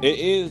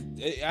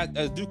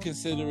 I do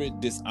consider it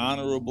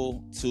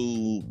dishonorable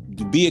to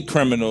be a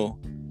criminal,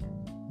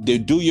 to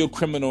do your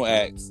criminal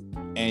acts,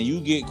 and you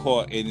get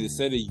caught, and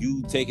instead of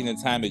you taking the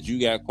time that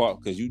you got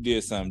caught because you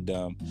did something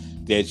dumb,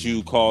 that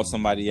you call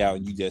somebody out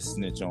and you just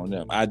snitch on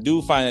them. I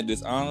do find it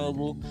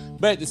dishonorable,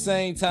 but at the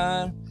same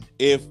time,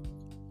 I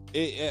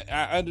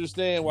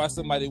understand why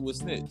somebody would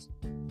snitch.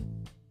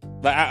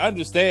 Like, I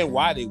understand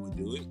why they would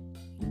do it.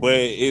 But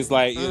it's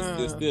like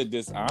it's still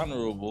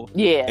dishonorable.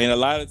 Yeah. And a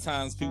lot of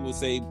times people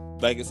say,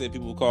 like I said,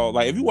 people call,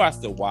 like, if you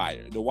watch The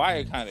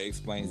Wire kind of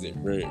explains it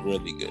really,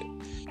 really good.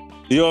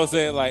 You know what I'm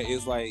saying? Like,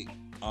 it's like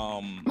you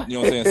know what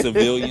I'm saying,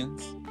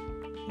 civilians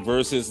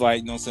versus like,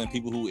 you know what I'm saying,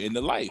 people who in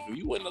the life. If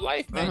you in the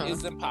life, man,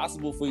 it's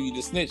impossible for you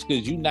to snitch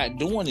because you're not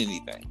doing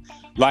anything.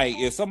 Like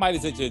if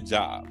somebody's at your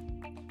job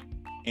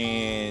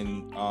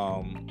and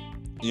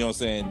you know what I'm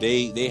saying,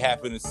 they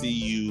happen to see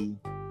you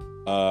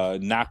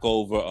knock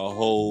over a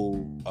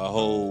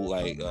whole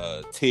like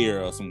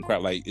tier or some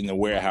crap, like in the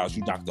warehouse,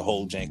 you knock the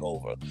whole jank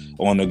over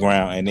on the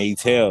ground, and they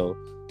tell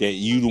that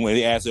you, when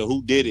they ask her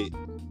who did it,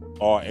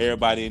 or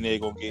everybody in there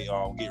gonna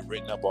get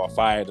written up or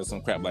fired or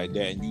some crap like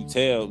that, and you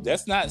tell,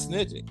 that's not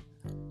snitching.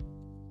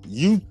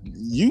 You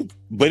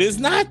but it's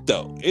not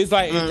though. It's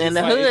like in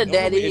the hood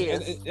that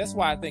is. That's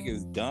why I think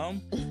it's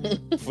dumb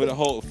for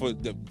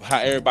how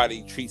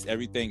everybody treats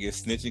everything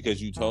as snitching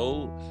because you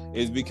told,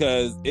 is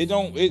because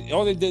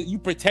you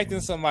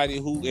protecting somebody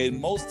who in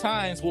most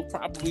times will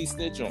probably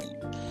snitch on you.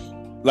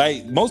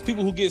 Like most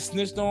people who get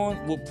snitched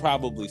on will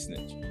probably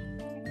snitch.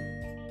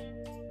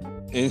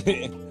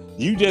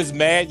 You just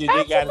mad that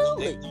they got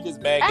it. You just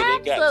mad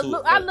that they got to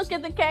it. I look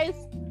at the case.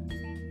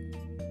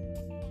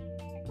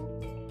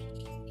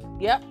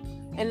 Yep.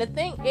 And the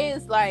thing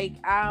is, like,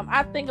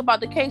 I think about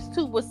the case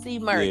too with C.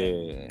 Murder.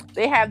 Yeah.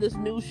 They have this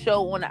new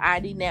show on the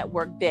ID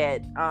network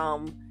that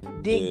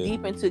dig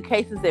deep into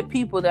cases that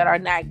people that are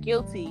not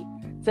guilty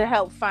to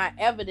help find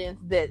evidence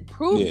that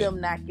proves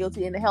them not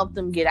guilty and to help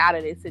them get out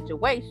of their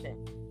situation.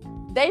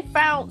 They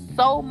found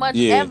so much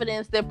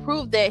evidence that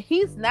proved that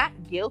he's not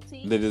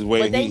guilty. That is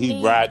where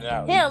he's riding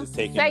out. He's just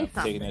taking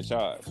that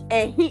charge.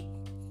 And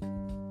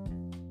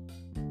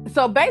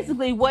so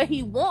basically what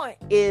he want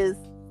is,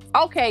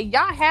 okay,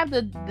 y'all have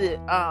the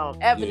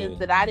evidence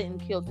that I didn't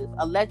kill this.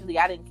 Allegedly,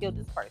 I didn't kill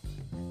this person.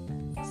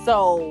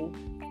 So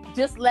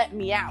just let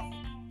me out.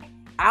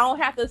 I don't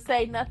have to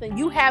say nothing.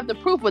 You have the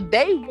proof, but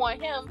they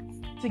want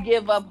him to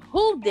give up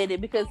who did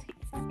it because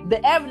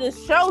the evidence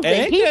shows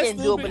that he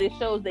didn't do it, but it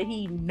shows that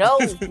he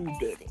knows who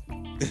did it.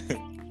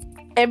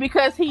 And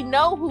because he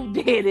know who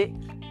did it,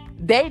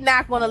 they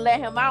not going to let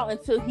him out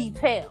until he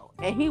tell.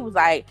 And he was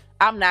like,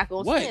 I'm not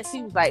going to snitch.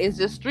 He was like, it's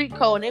just street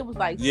code. And it was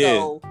like,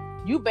 so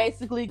you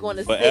basically going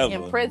to sit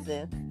in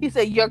prison. He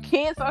said, your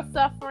kids are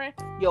suffering.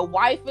 Your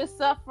wife is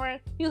suffering.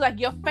 He was like,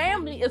 your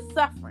family is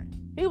suffering.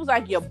 He was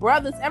like, your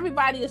brothers,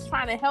 everybody is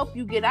trying to help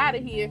you get out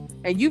of here,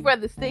 and you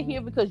rather sit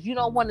here because you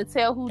don't want to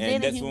tell who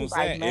did it. He was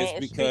like, man,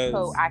 it's street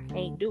code. I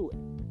can't do it.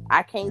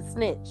 I can't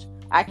snitch.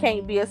 I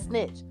can't be a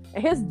snitch.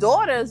 And his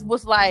daughters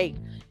was like,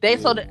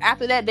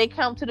 after that, they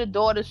come to the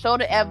door to show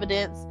the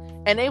evidence,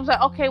 and they was like,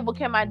 okay, well,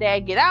 can my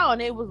dad get out?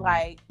 And it was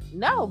like,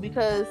 no,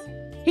 because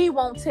he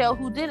won't tell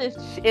who did it.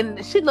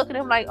 And she looked at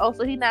him like, oh,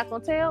 so he not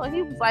gonna tell? And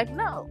he was like,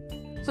 no.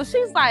 So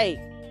she's like,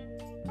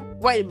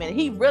 wait a minute,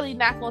 he really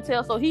not gonna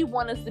tell? So he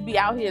want us to be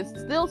out here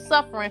still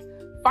suffering,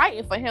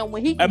 fighting for him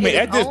when he can get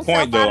at this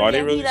point though, are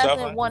they really suffering?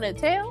 He doesn't want to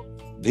tell.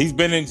 He's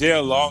been in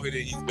jail longer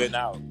than he's been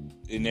out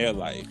in their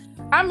life.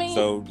 I mean,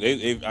 so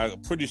I'm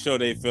pretty sure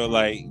they feel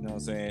like, you know what I'm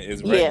saying,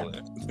 it's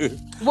regular.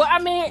 Well, I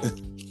mean,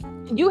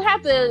 you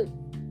have to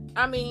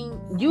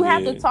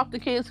talk to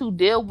kids who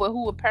deal with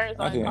who parents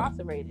are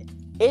incarcerated.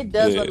 It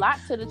does a lot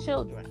to the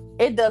children.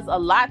 It does a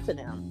lot to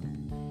them.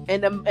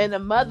 And the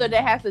mother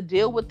that has to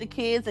deal with the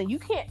kids, and you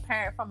can't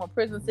parent from a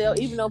prison cell,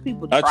 even though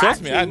people try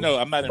trust me, to. I know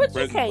I'm not in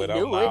prison, but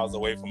I'm miles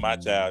away from my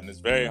child, and it's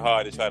very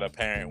hard to try to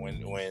parent when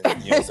you know what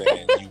I'm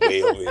saying, you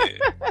way over here.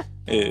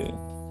 Yeah.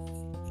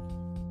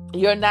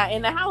 You're not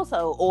in the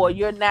household, or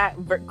you're not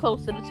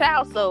close to the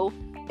child, so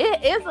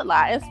it is a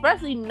lot.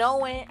 Especially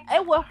knowing,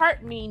 it would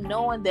hurt me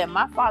knowing that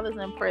my father's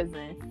in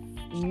prison,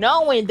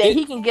 knowing that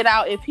he can get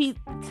out if he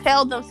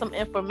tell them some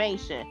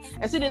information.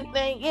 And see, the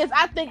thing is,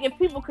 I think if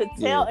people could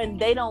tell and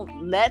they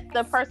don't let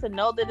the person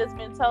know that it's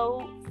been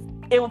told,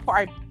 it would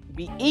probably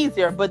be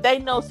easier. But they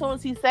know as soon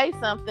as he say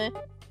something,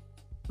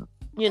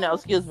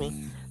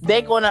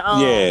 they're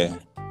gonna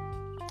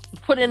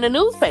put in the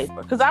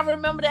newspaper. Because I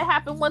remember that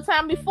happened one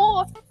time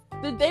before.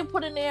 That they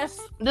put in there,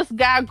 this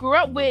guy I grew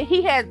up with,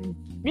 he had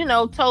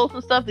told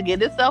some stuff to get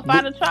himself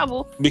out of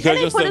trouble.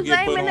 Because your stuff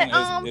get put on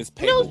as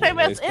newspaper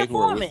as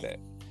informant.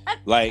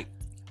 Like,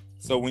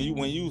 so when you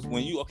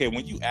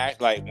act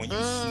like, when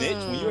you snitch,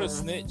 when you're a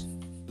snitch,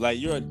 like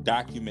you're a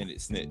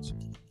documented snitch.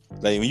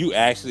 Like when you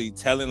actually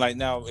telling, like,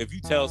 now if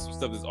you tell some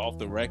stuff that's off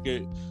the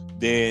record,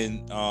 then you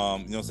know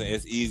what I'm saying,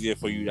 it's easier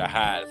for you to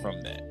hide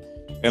from that.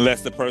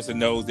 Unless the person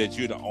knows that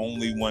you're the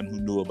only one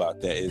who knew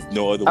about that. There's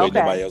no other way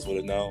nobody else would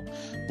have known.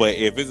 But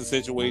if it's a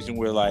situation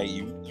where like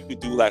you could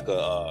do like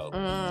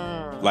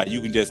like you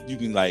can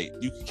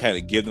kind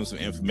of give them some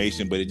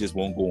information, but it just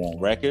won't go on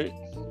record.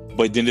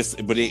 But then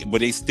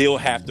they still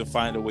have to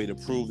find a way to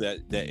prove that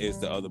it's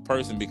the other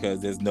person,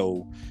 because there's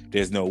no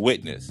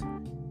witness.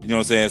 You know what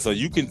I'm saying? So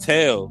you can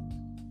tell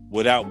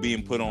without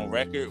being put on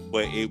record,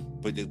 but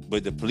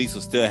the police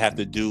will still have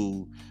to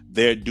do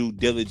their due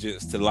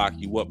diligence to lock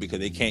you up, because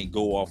they can't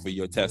go off of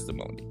your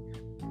testimony.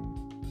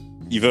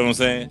 You feel what I'm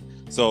saying?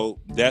 So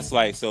that's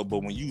like, but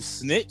when you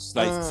snitched,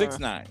 like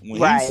 6ix9ine,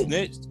 when he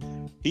snitched,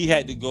 he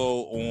had to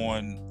go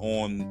on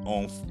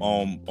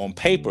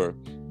paper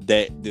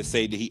that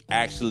say that he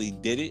actually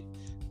did it,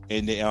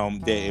 and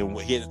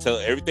and he had to tell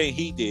everything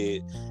he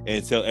did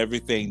and tell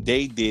everything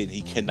they did.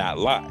 He cannot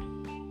lie.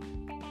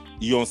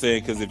 You know what I'm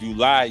saying? Because if you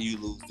lie, you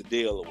lose the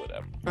deal or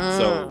whatever.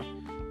 So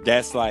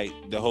that's like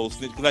the whole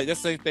snitch. Like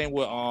that's the same thing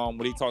with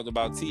when he talked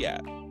about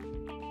T.I.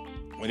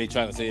 when they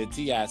trying to say that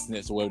T.I.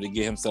 snitched or whatever to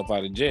get himself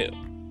out of jail.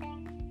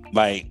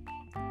 Like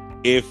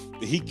if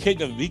he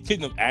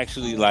couldn't have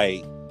actually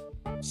like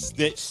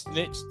snitched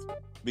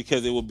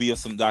because it would be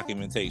some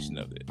documentation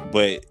of it.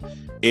 But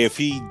if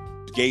he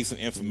gave some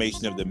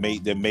information that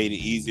made it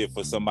easier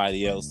for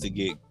somebody else to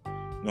get, you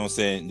know what I'm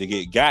saying, to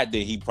get got,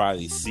 then he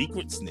probably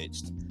secret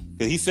snitched.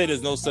 Because he said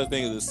there's no such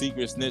thing as a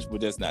secret snitch,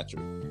 but that's not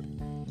true.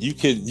 You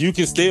can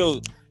still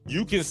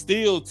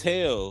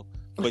tell,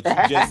 but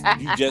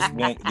you just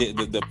won't.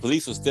 The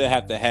police will still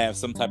have to have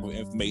some type of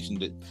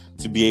information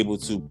to be able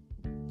to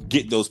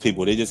get those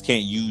people. They just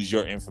can't use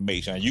your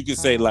information. You can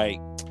say like,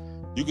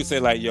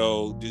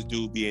 yo, this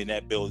dude be in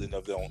that building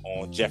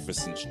on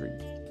Jefferson Street,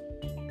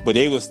 but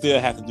they will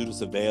still have to do the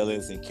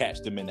surveillance and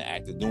catch them in the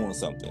act of doing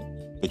something.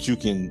 But you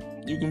can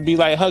be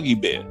like Huggy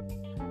Bear.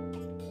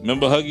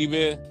 Remember Huggy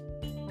Bear?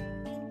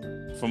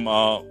 From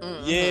what's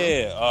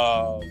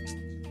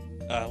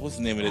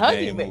the name of the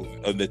damn movie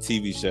of the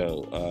TV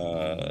show?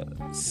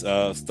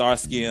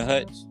 Starsky and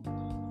Hutch.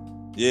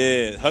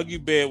 Yeah, Huggy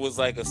Bear was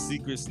like a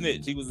secret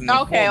snitch. He was an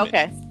informant.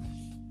 Okay.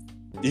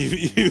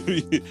 You feel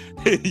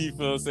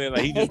what I'm saying?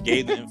 Like he just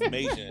gave the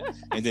information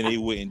and then they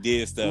went and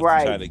did stuff to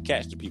try to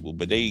catch the people.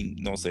 But they,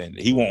 you know what I'm saying,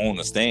 he won't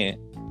understand.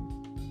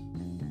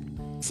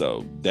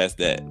 So that's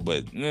that.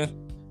 But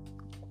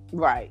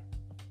right.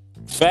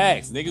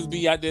 Facts. Niggas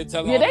be out there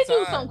telling. Yeah, they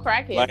do some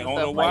crackheads like and on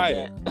stuff the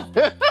wire. Like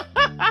that.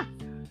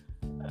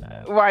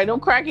 Right, them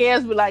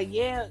crackheads be like,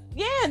 yeah,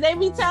 they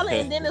be telling,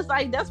 and then it's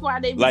like that's why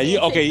they be like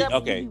okay. You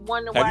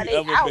wondering why they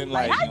out.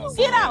 Like, how you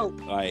get out?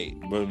 Like,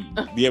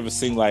 you ever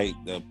seen like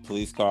the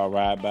police car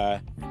ride by,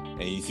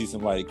 and you see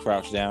somebody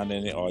crouch down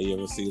in it, or you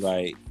ever see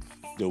like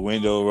the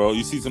window roll?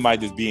 You see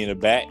somebody just be in the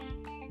back.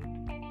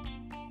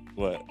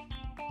 What?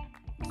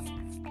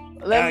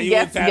 Let me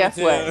guess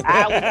what?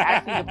 I was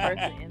actually the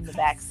person in the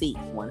back seat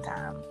one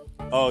time.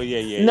 Oh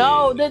yeah.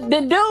 No, the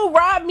dude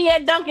robbed me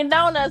at Dunkin'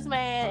 Donuts,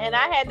 man, and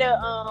I had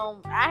to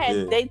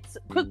they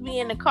took me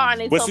in the car and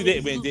they told me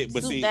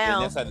to sit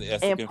down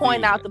and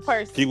point out the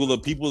person. People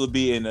will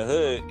be in the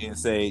hood and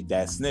say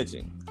that's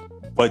snitching,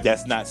 but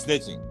that's not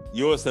snitching.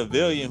 You're a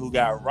civilian who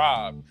got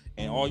robbed,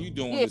 and all you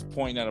doing is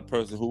pointing at a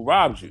person who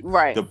robbed you.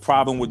 Right. The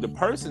problem with the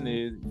person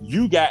is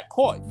you got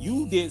caught.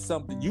 You did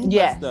something. You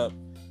messed up,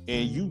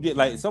 and you did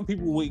like some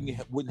people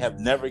wouldn't have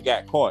never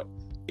got caught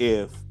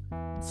if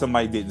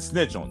somebody didn't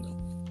snitch on them.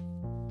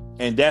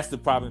 And that's the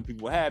problem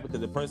people have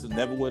because the person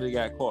never would have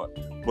got caught.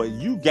 But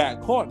you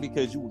got caught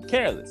because you were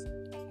careless.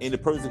 And the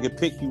person could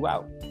pick you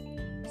out.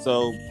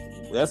 So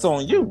that's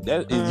on you.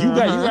 You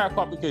got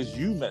caught because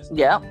you messed up.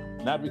 Yep.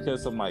 Not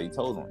because somebody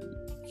told on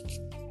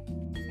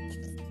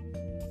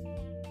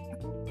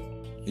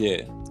you.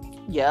 Yeah.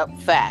 Yep.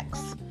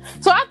 Facts.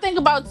 So I think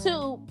about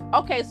too,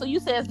 okay, so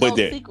you said it's no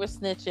secret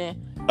snitching.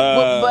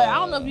 But I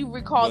don't know if you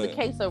recall the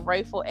case of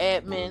Rayful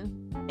Edmond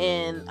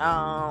and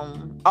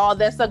all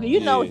that stuff. You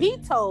know, he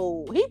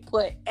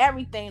put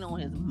everything on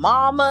his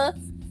mama.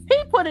 He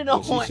put it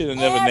on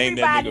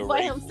everybody for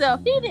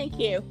himself. He didn't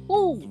care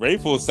who.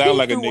 Rayful sound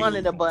like a nigga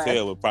under the bus.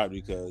 Tell, but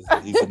probably because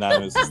he's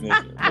anonymous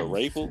snitcher. But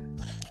Rayful.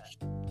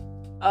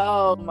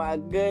 Oh my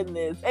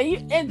goodness.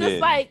 And just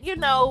like, you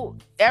know,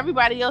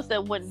 everybody else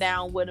that went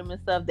down with him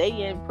and stuff, they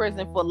in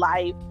prison for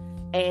life.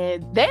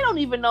 And they don't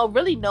even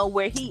really know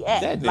where he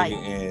at. Like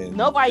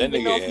nobody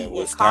even knows if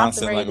he's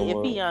incarcerated,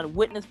 if he on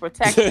witness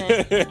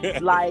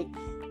protection. Like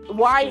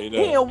why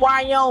he in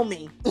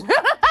Wyoming?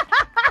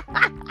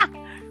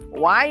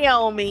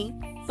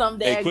 Wyoming.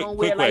 Someday gonna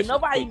wear like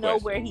nobody know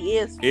where he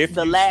is. If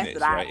the last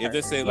that I heard, if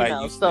they say like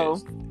you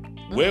snitched,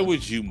 where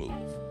would you move?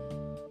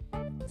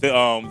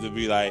 To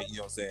be like, you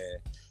know what I'm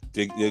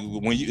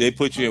saying? When they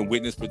put you in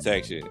witness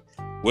protection,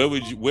 where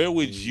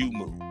would you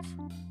move?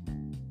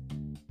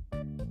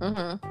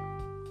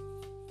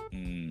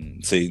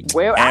 See,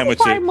 where I would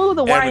probably move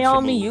to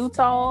Wyoming,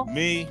 Utah.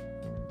 Me,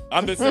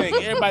 I'm just saying,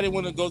 everybody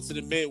want to go to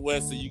the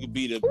Midwest so you can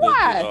be the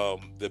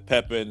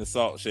pepper and the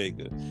salt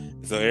shaker.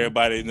 So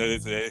everybody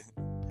knows they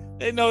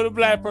know the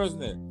black person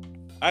there.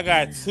 I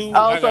got two.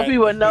 So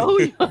people know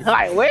who you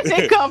like. Where'd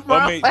they come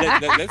from? I mean,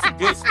 that's a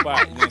good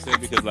spot. You know what I'm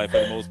saying? Because like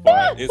for the most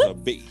part, it's a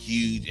big,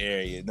 huge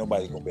area.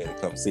 Nobody's gonna be able to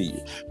come see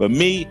you. But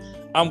me,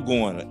 I'm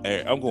going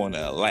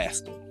to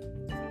Alaska.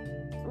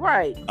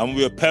 Right. I'm gonna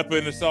be a pepper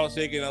and the salt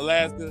shaker in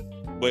Alaska,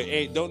 but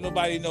don't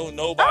nobody know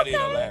nobody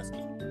in Alaska.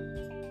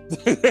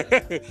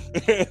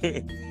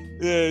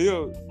 Yeah,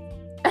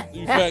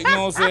 you know what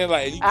I'm saying?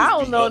 Like, I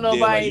don't know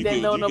nobody that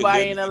know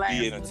nobody in Alaska.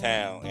 Be in a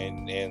town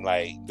and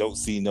like don't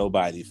see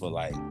nobody for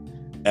like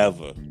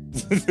ever.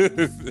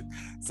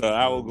 So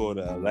I will go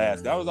to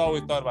Alaska. I was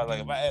always thought about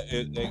like if I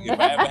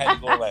ever had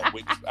to go like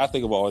I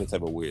think about all this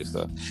type of weird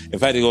stuff.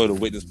 If I had to go to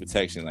witness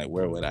protection, like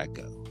where would I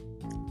go?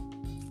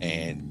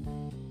 And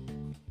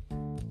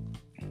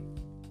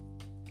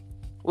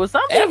Well,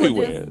 some people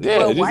everywhere. just, Yeah,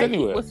 well, just white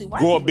anywhere. people, see,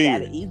 white Grow a people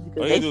got it beard. easy All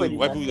because you they do is pretty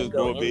white much people can just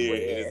go grow a beard,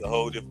 and anywhere. it's a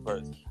whole different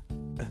person.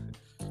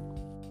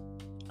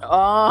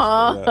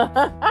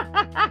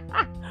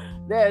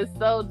 That is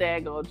so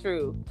daggone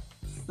true.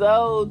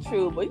 So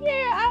true. But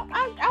yeah,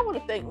 I want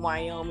to thank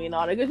Wyoming and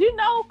all that, because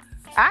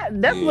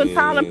that's what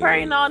Tyler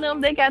Perry and all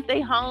them, they got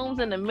their homes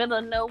in the middle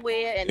of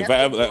nowhere, and If that's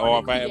I what ever, they or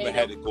want if to I ever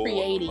had to go on the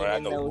creating run, I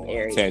in know we're those going on a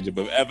areas. tangent,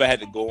 but if I ever had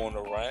to go on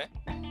a run,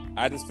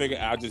 I just figured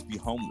I'll just be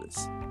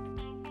homeless.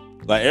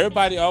 Like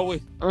everybody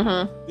always,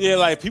 yeah,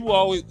 like people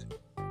always,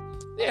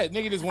 yeah,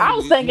 nigga just want I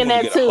was thinking to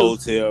that get too. a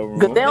hotel room.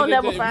 Because they don't Nigga,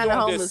 never if find you a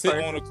don't homeless just sit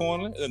person on the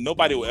corner,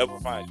 nobody will ever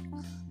find you.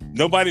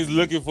 Nobody's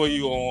looking for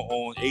you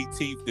on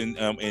 18th and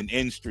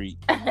N Street.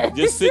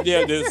 Just sit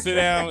there, just sit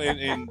down,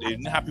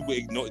 and how people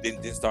ignore.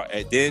 Then start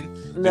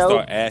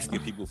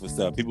asking people for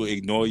stuff. People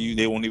ignore you.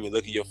 They won't even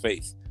look at your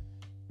face.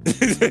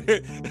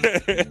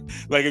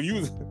 Like if you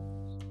was.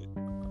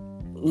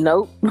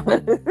 Nope.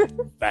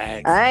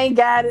 Facts. I ain't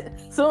got it.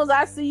 As soon as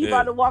I see you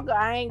about to walk up,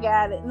 I ain't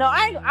got it. No,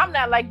 I'm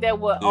not like that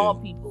with all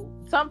people.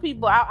 Some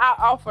people I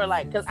offer,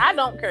 like, because I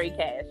don't carry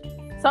cash.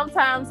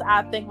 Sometimes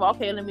I think, well,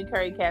 okay, let me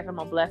carry cash. I'm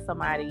gonna bless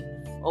somebody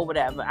or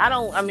whatever. I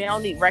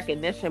don't need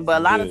recognition, but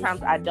a lot of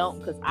times I don't,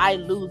 because I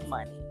lose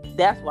money.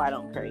 That's why I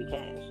don't carry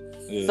cash.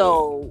 Yeah.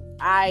 So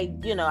I'll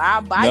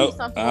buy you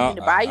something. I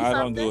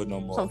don't do it no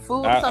more. Some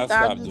food or something.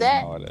 I'll do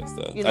that. All that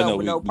stuff.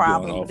 With no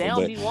problem. They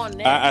don't be wanting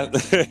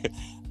that.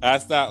 I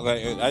stopped.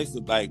 Like I used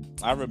to, like,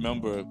 I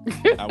remember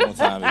at one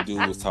time the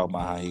dude was talking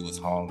about how he was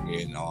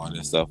hungry and all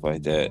that stuff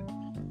like that.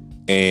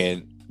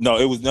 And no,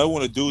 it was no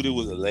one, a dude, it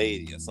was a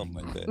lady or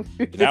something like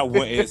that. And I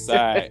went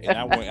inside and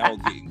I was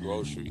getting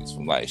groceries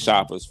from like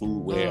Shoppers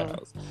Food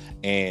Warehouse.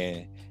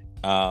 And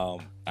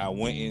I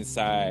went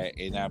inside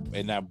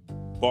and I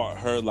bought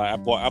her, like, I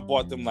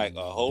bought them like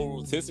a whole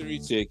rotisserie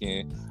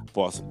chicken,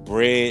 bought some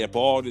bread, I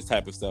bought all this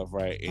type of stuff,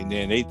 right? And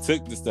then they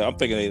took the stuff. I'm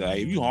thinking, they like,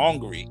 if you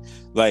hungry,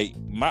 like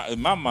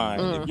in my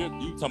mind, if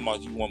you talking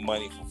about you want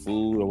money for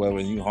food or whatever,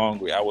 and you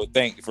hungry, I would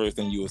think the first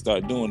thing you would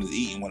start doing is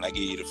eating when I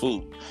give you the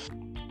food.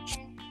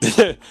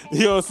 You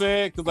know what I'm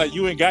saying? Because like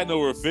you ain't got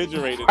no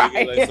refrigerator,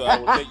 nigga. Like, so I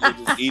would think you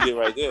just eat it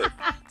right there.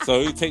 So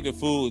he take the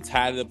food,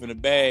 tie it up in a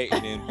bag,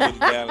 and then put it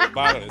down at the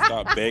bottom and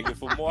start begging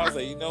for more. I was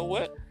like, you know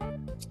what?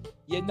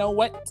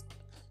 But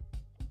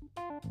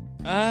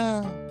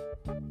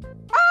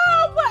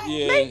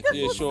yeah,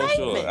 sure.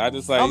 I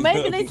just like, or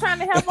maybe they trying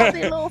to help out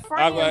their little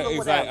friends or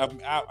whatever.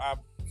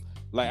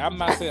 I'm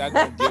not saying I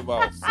don't give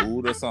out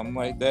food or something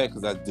like that,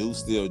 because I do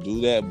still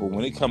do that. But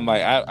when it come,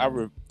 like, I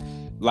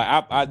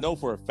know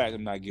for a fact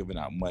I'm not giving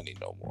out money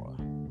no more.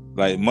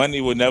 Like,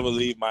 money will never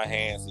leave my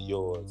hands to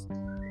yours.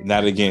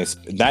 Not even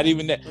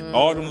that.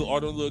 All them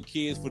little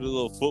kids for the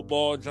little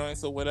football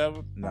joints or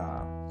whatever.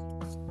 Nah.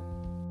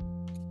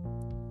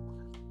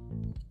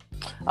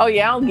 Oh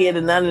yeah, I don't get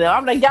it, none of that.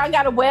 I'm like, y'all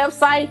got a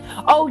website?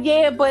 Oh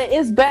yeah, but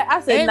it's bad.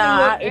 I said,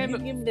 nah. If you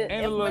give me the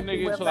little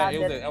nigga,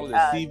 I was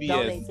at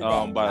CVS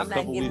about a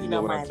couple weeks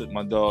ago when I took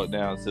my dog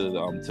down to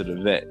the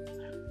vet,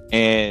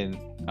 and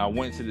I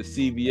went to the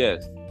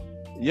CVS.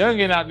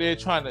 Youngin out there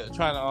trying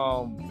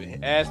to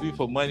ask me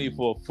for money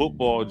for a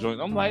football joint.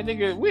 I'm like,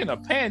 nigga, we in a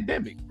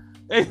pandemic.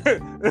 I'm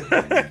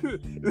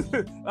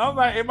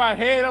like, in my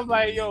head, I'm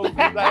like, yo,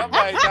 I'm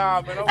like,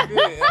 nah, man, I'm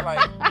good. I'm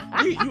like,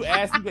 you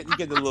ask me, you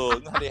get the little,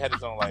 you know how they had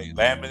this on like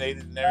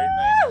laminated and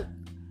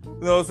everything. You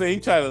know what I'm saying? He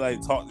tried to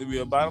like talk to me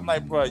about it. I'm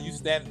like, bro, you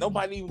stand,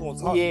 nobody even gonna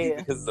talk to you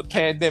because it's a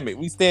pandemic.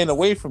 We stand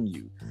away from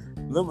you.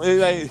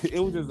 Like, it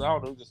was just, I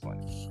don't know, it was just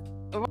funny.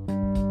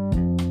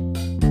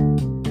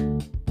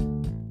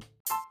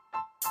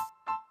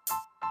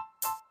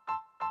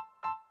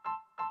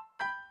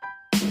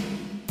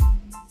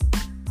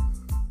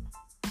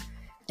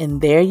 And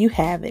there you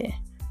have it.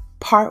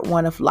 Part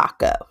 1 of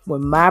Lockup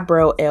with my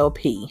bro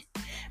LP.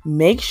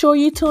 Make sure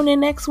you tune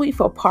in next week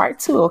for part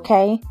 2,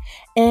 okay?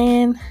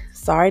 And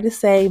sorry to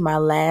say, my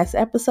last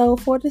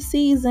episode for the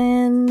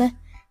season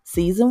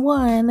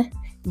 1.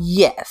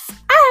 Yes,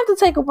 I have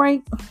to take a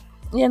break,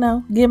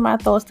 get my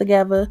thoughts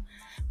together,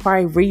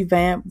 probably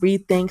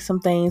rethink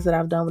some things that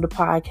I've done with the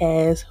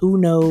podcast. Who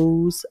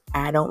knows?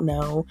 I don't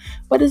know.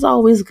 But it's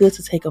always good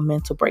to take a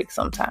mental break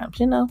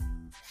sometimes,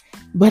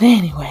 But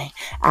anyway,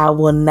 I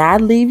will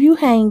not leave you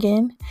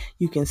hanging.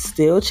 You can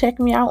still check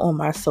me out on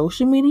my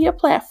social media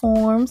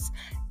platforms.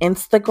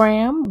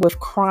 Instagram with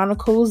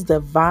Chronicles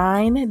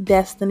Divine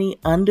Destiny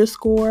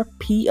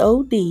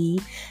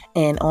 _POD,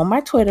 and on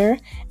my Twitter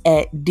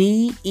at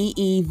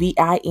DEEVINE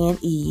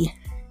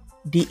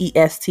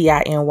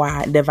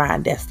DESTINY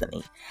Divine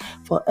Destiny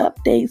for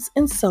updates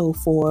and so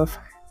forth.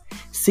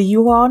 See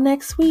you all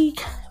next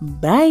week.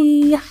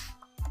 Bye.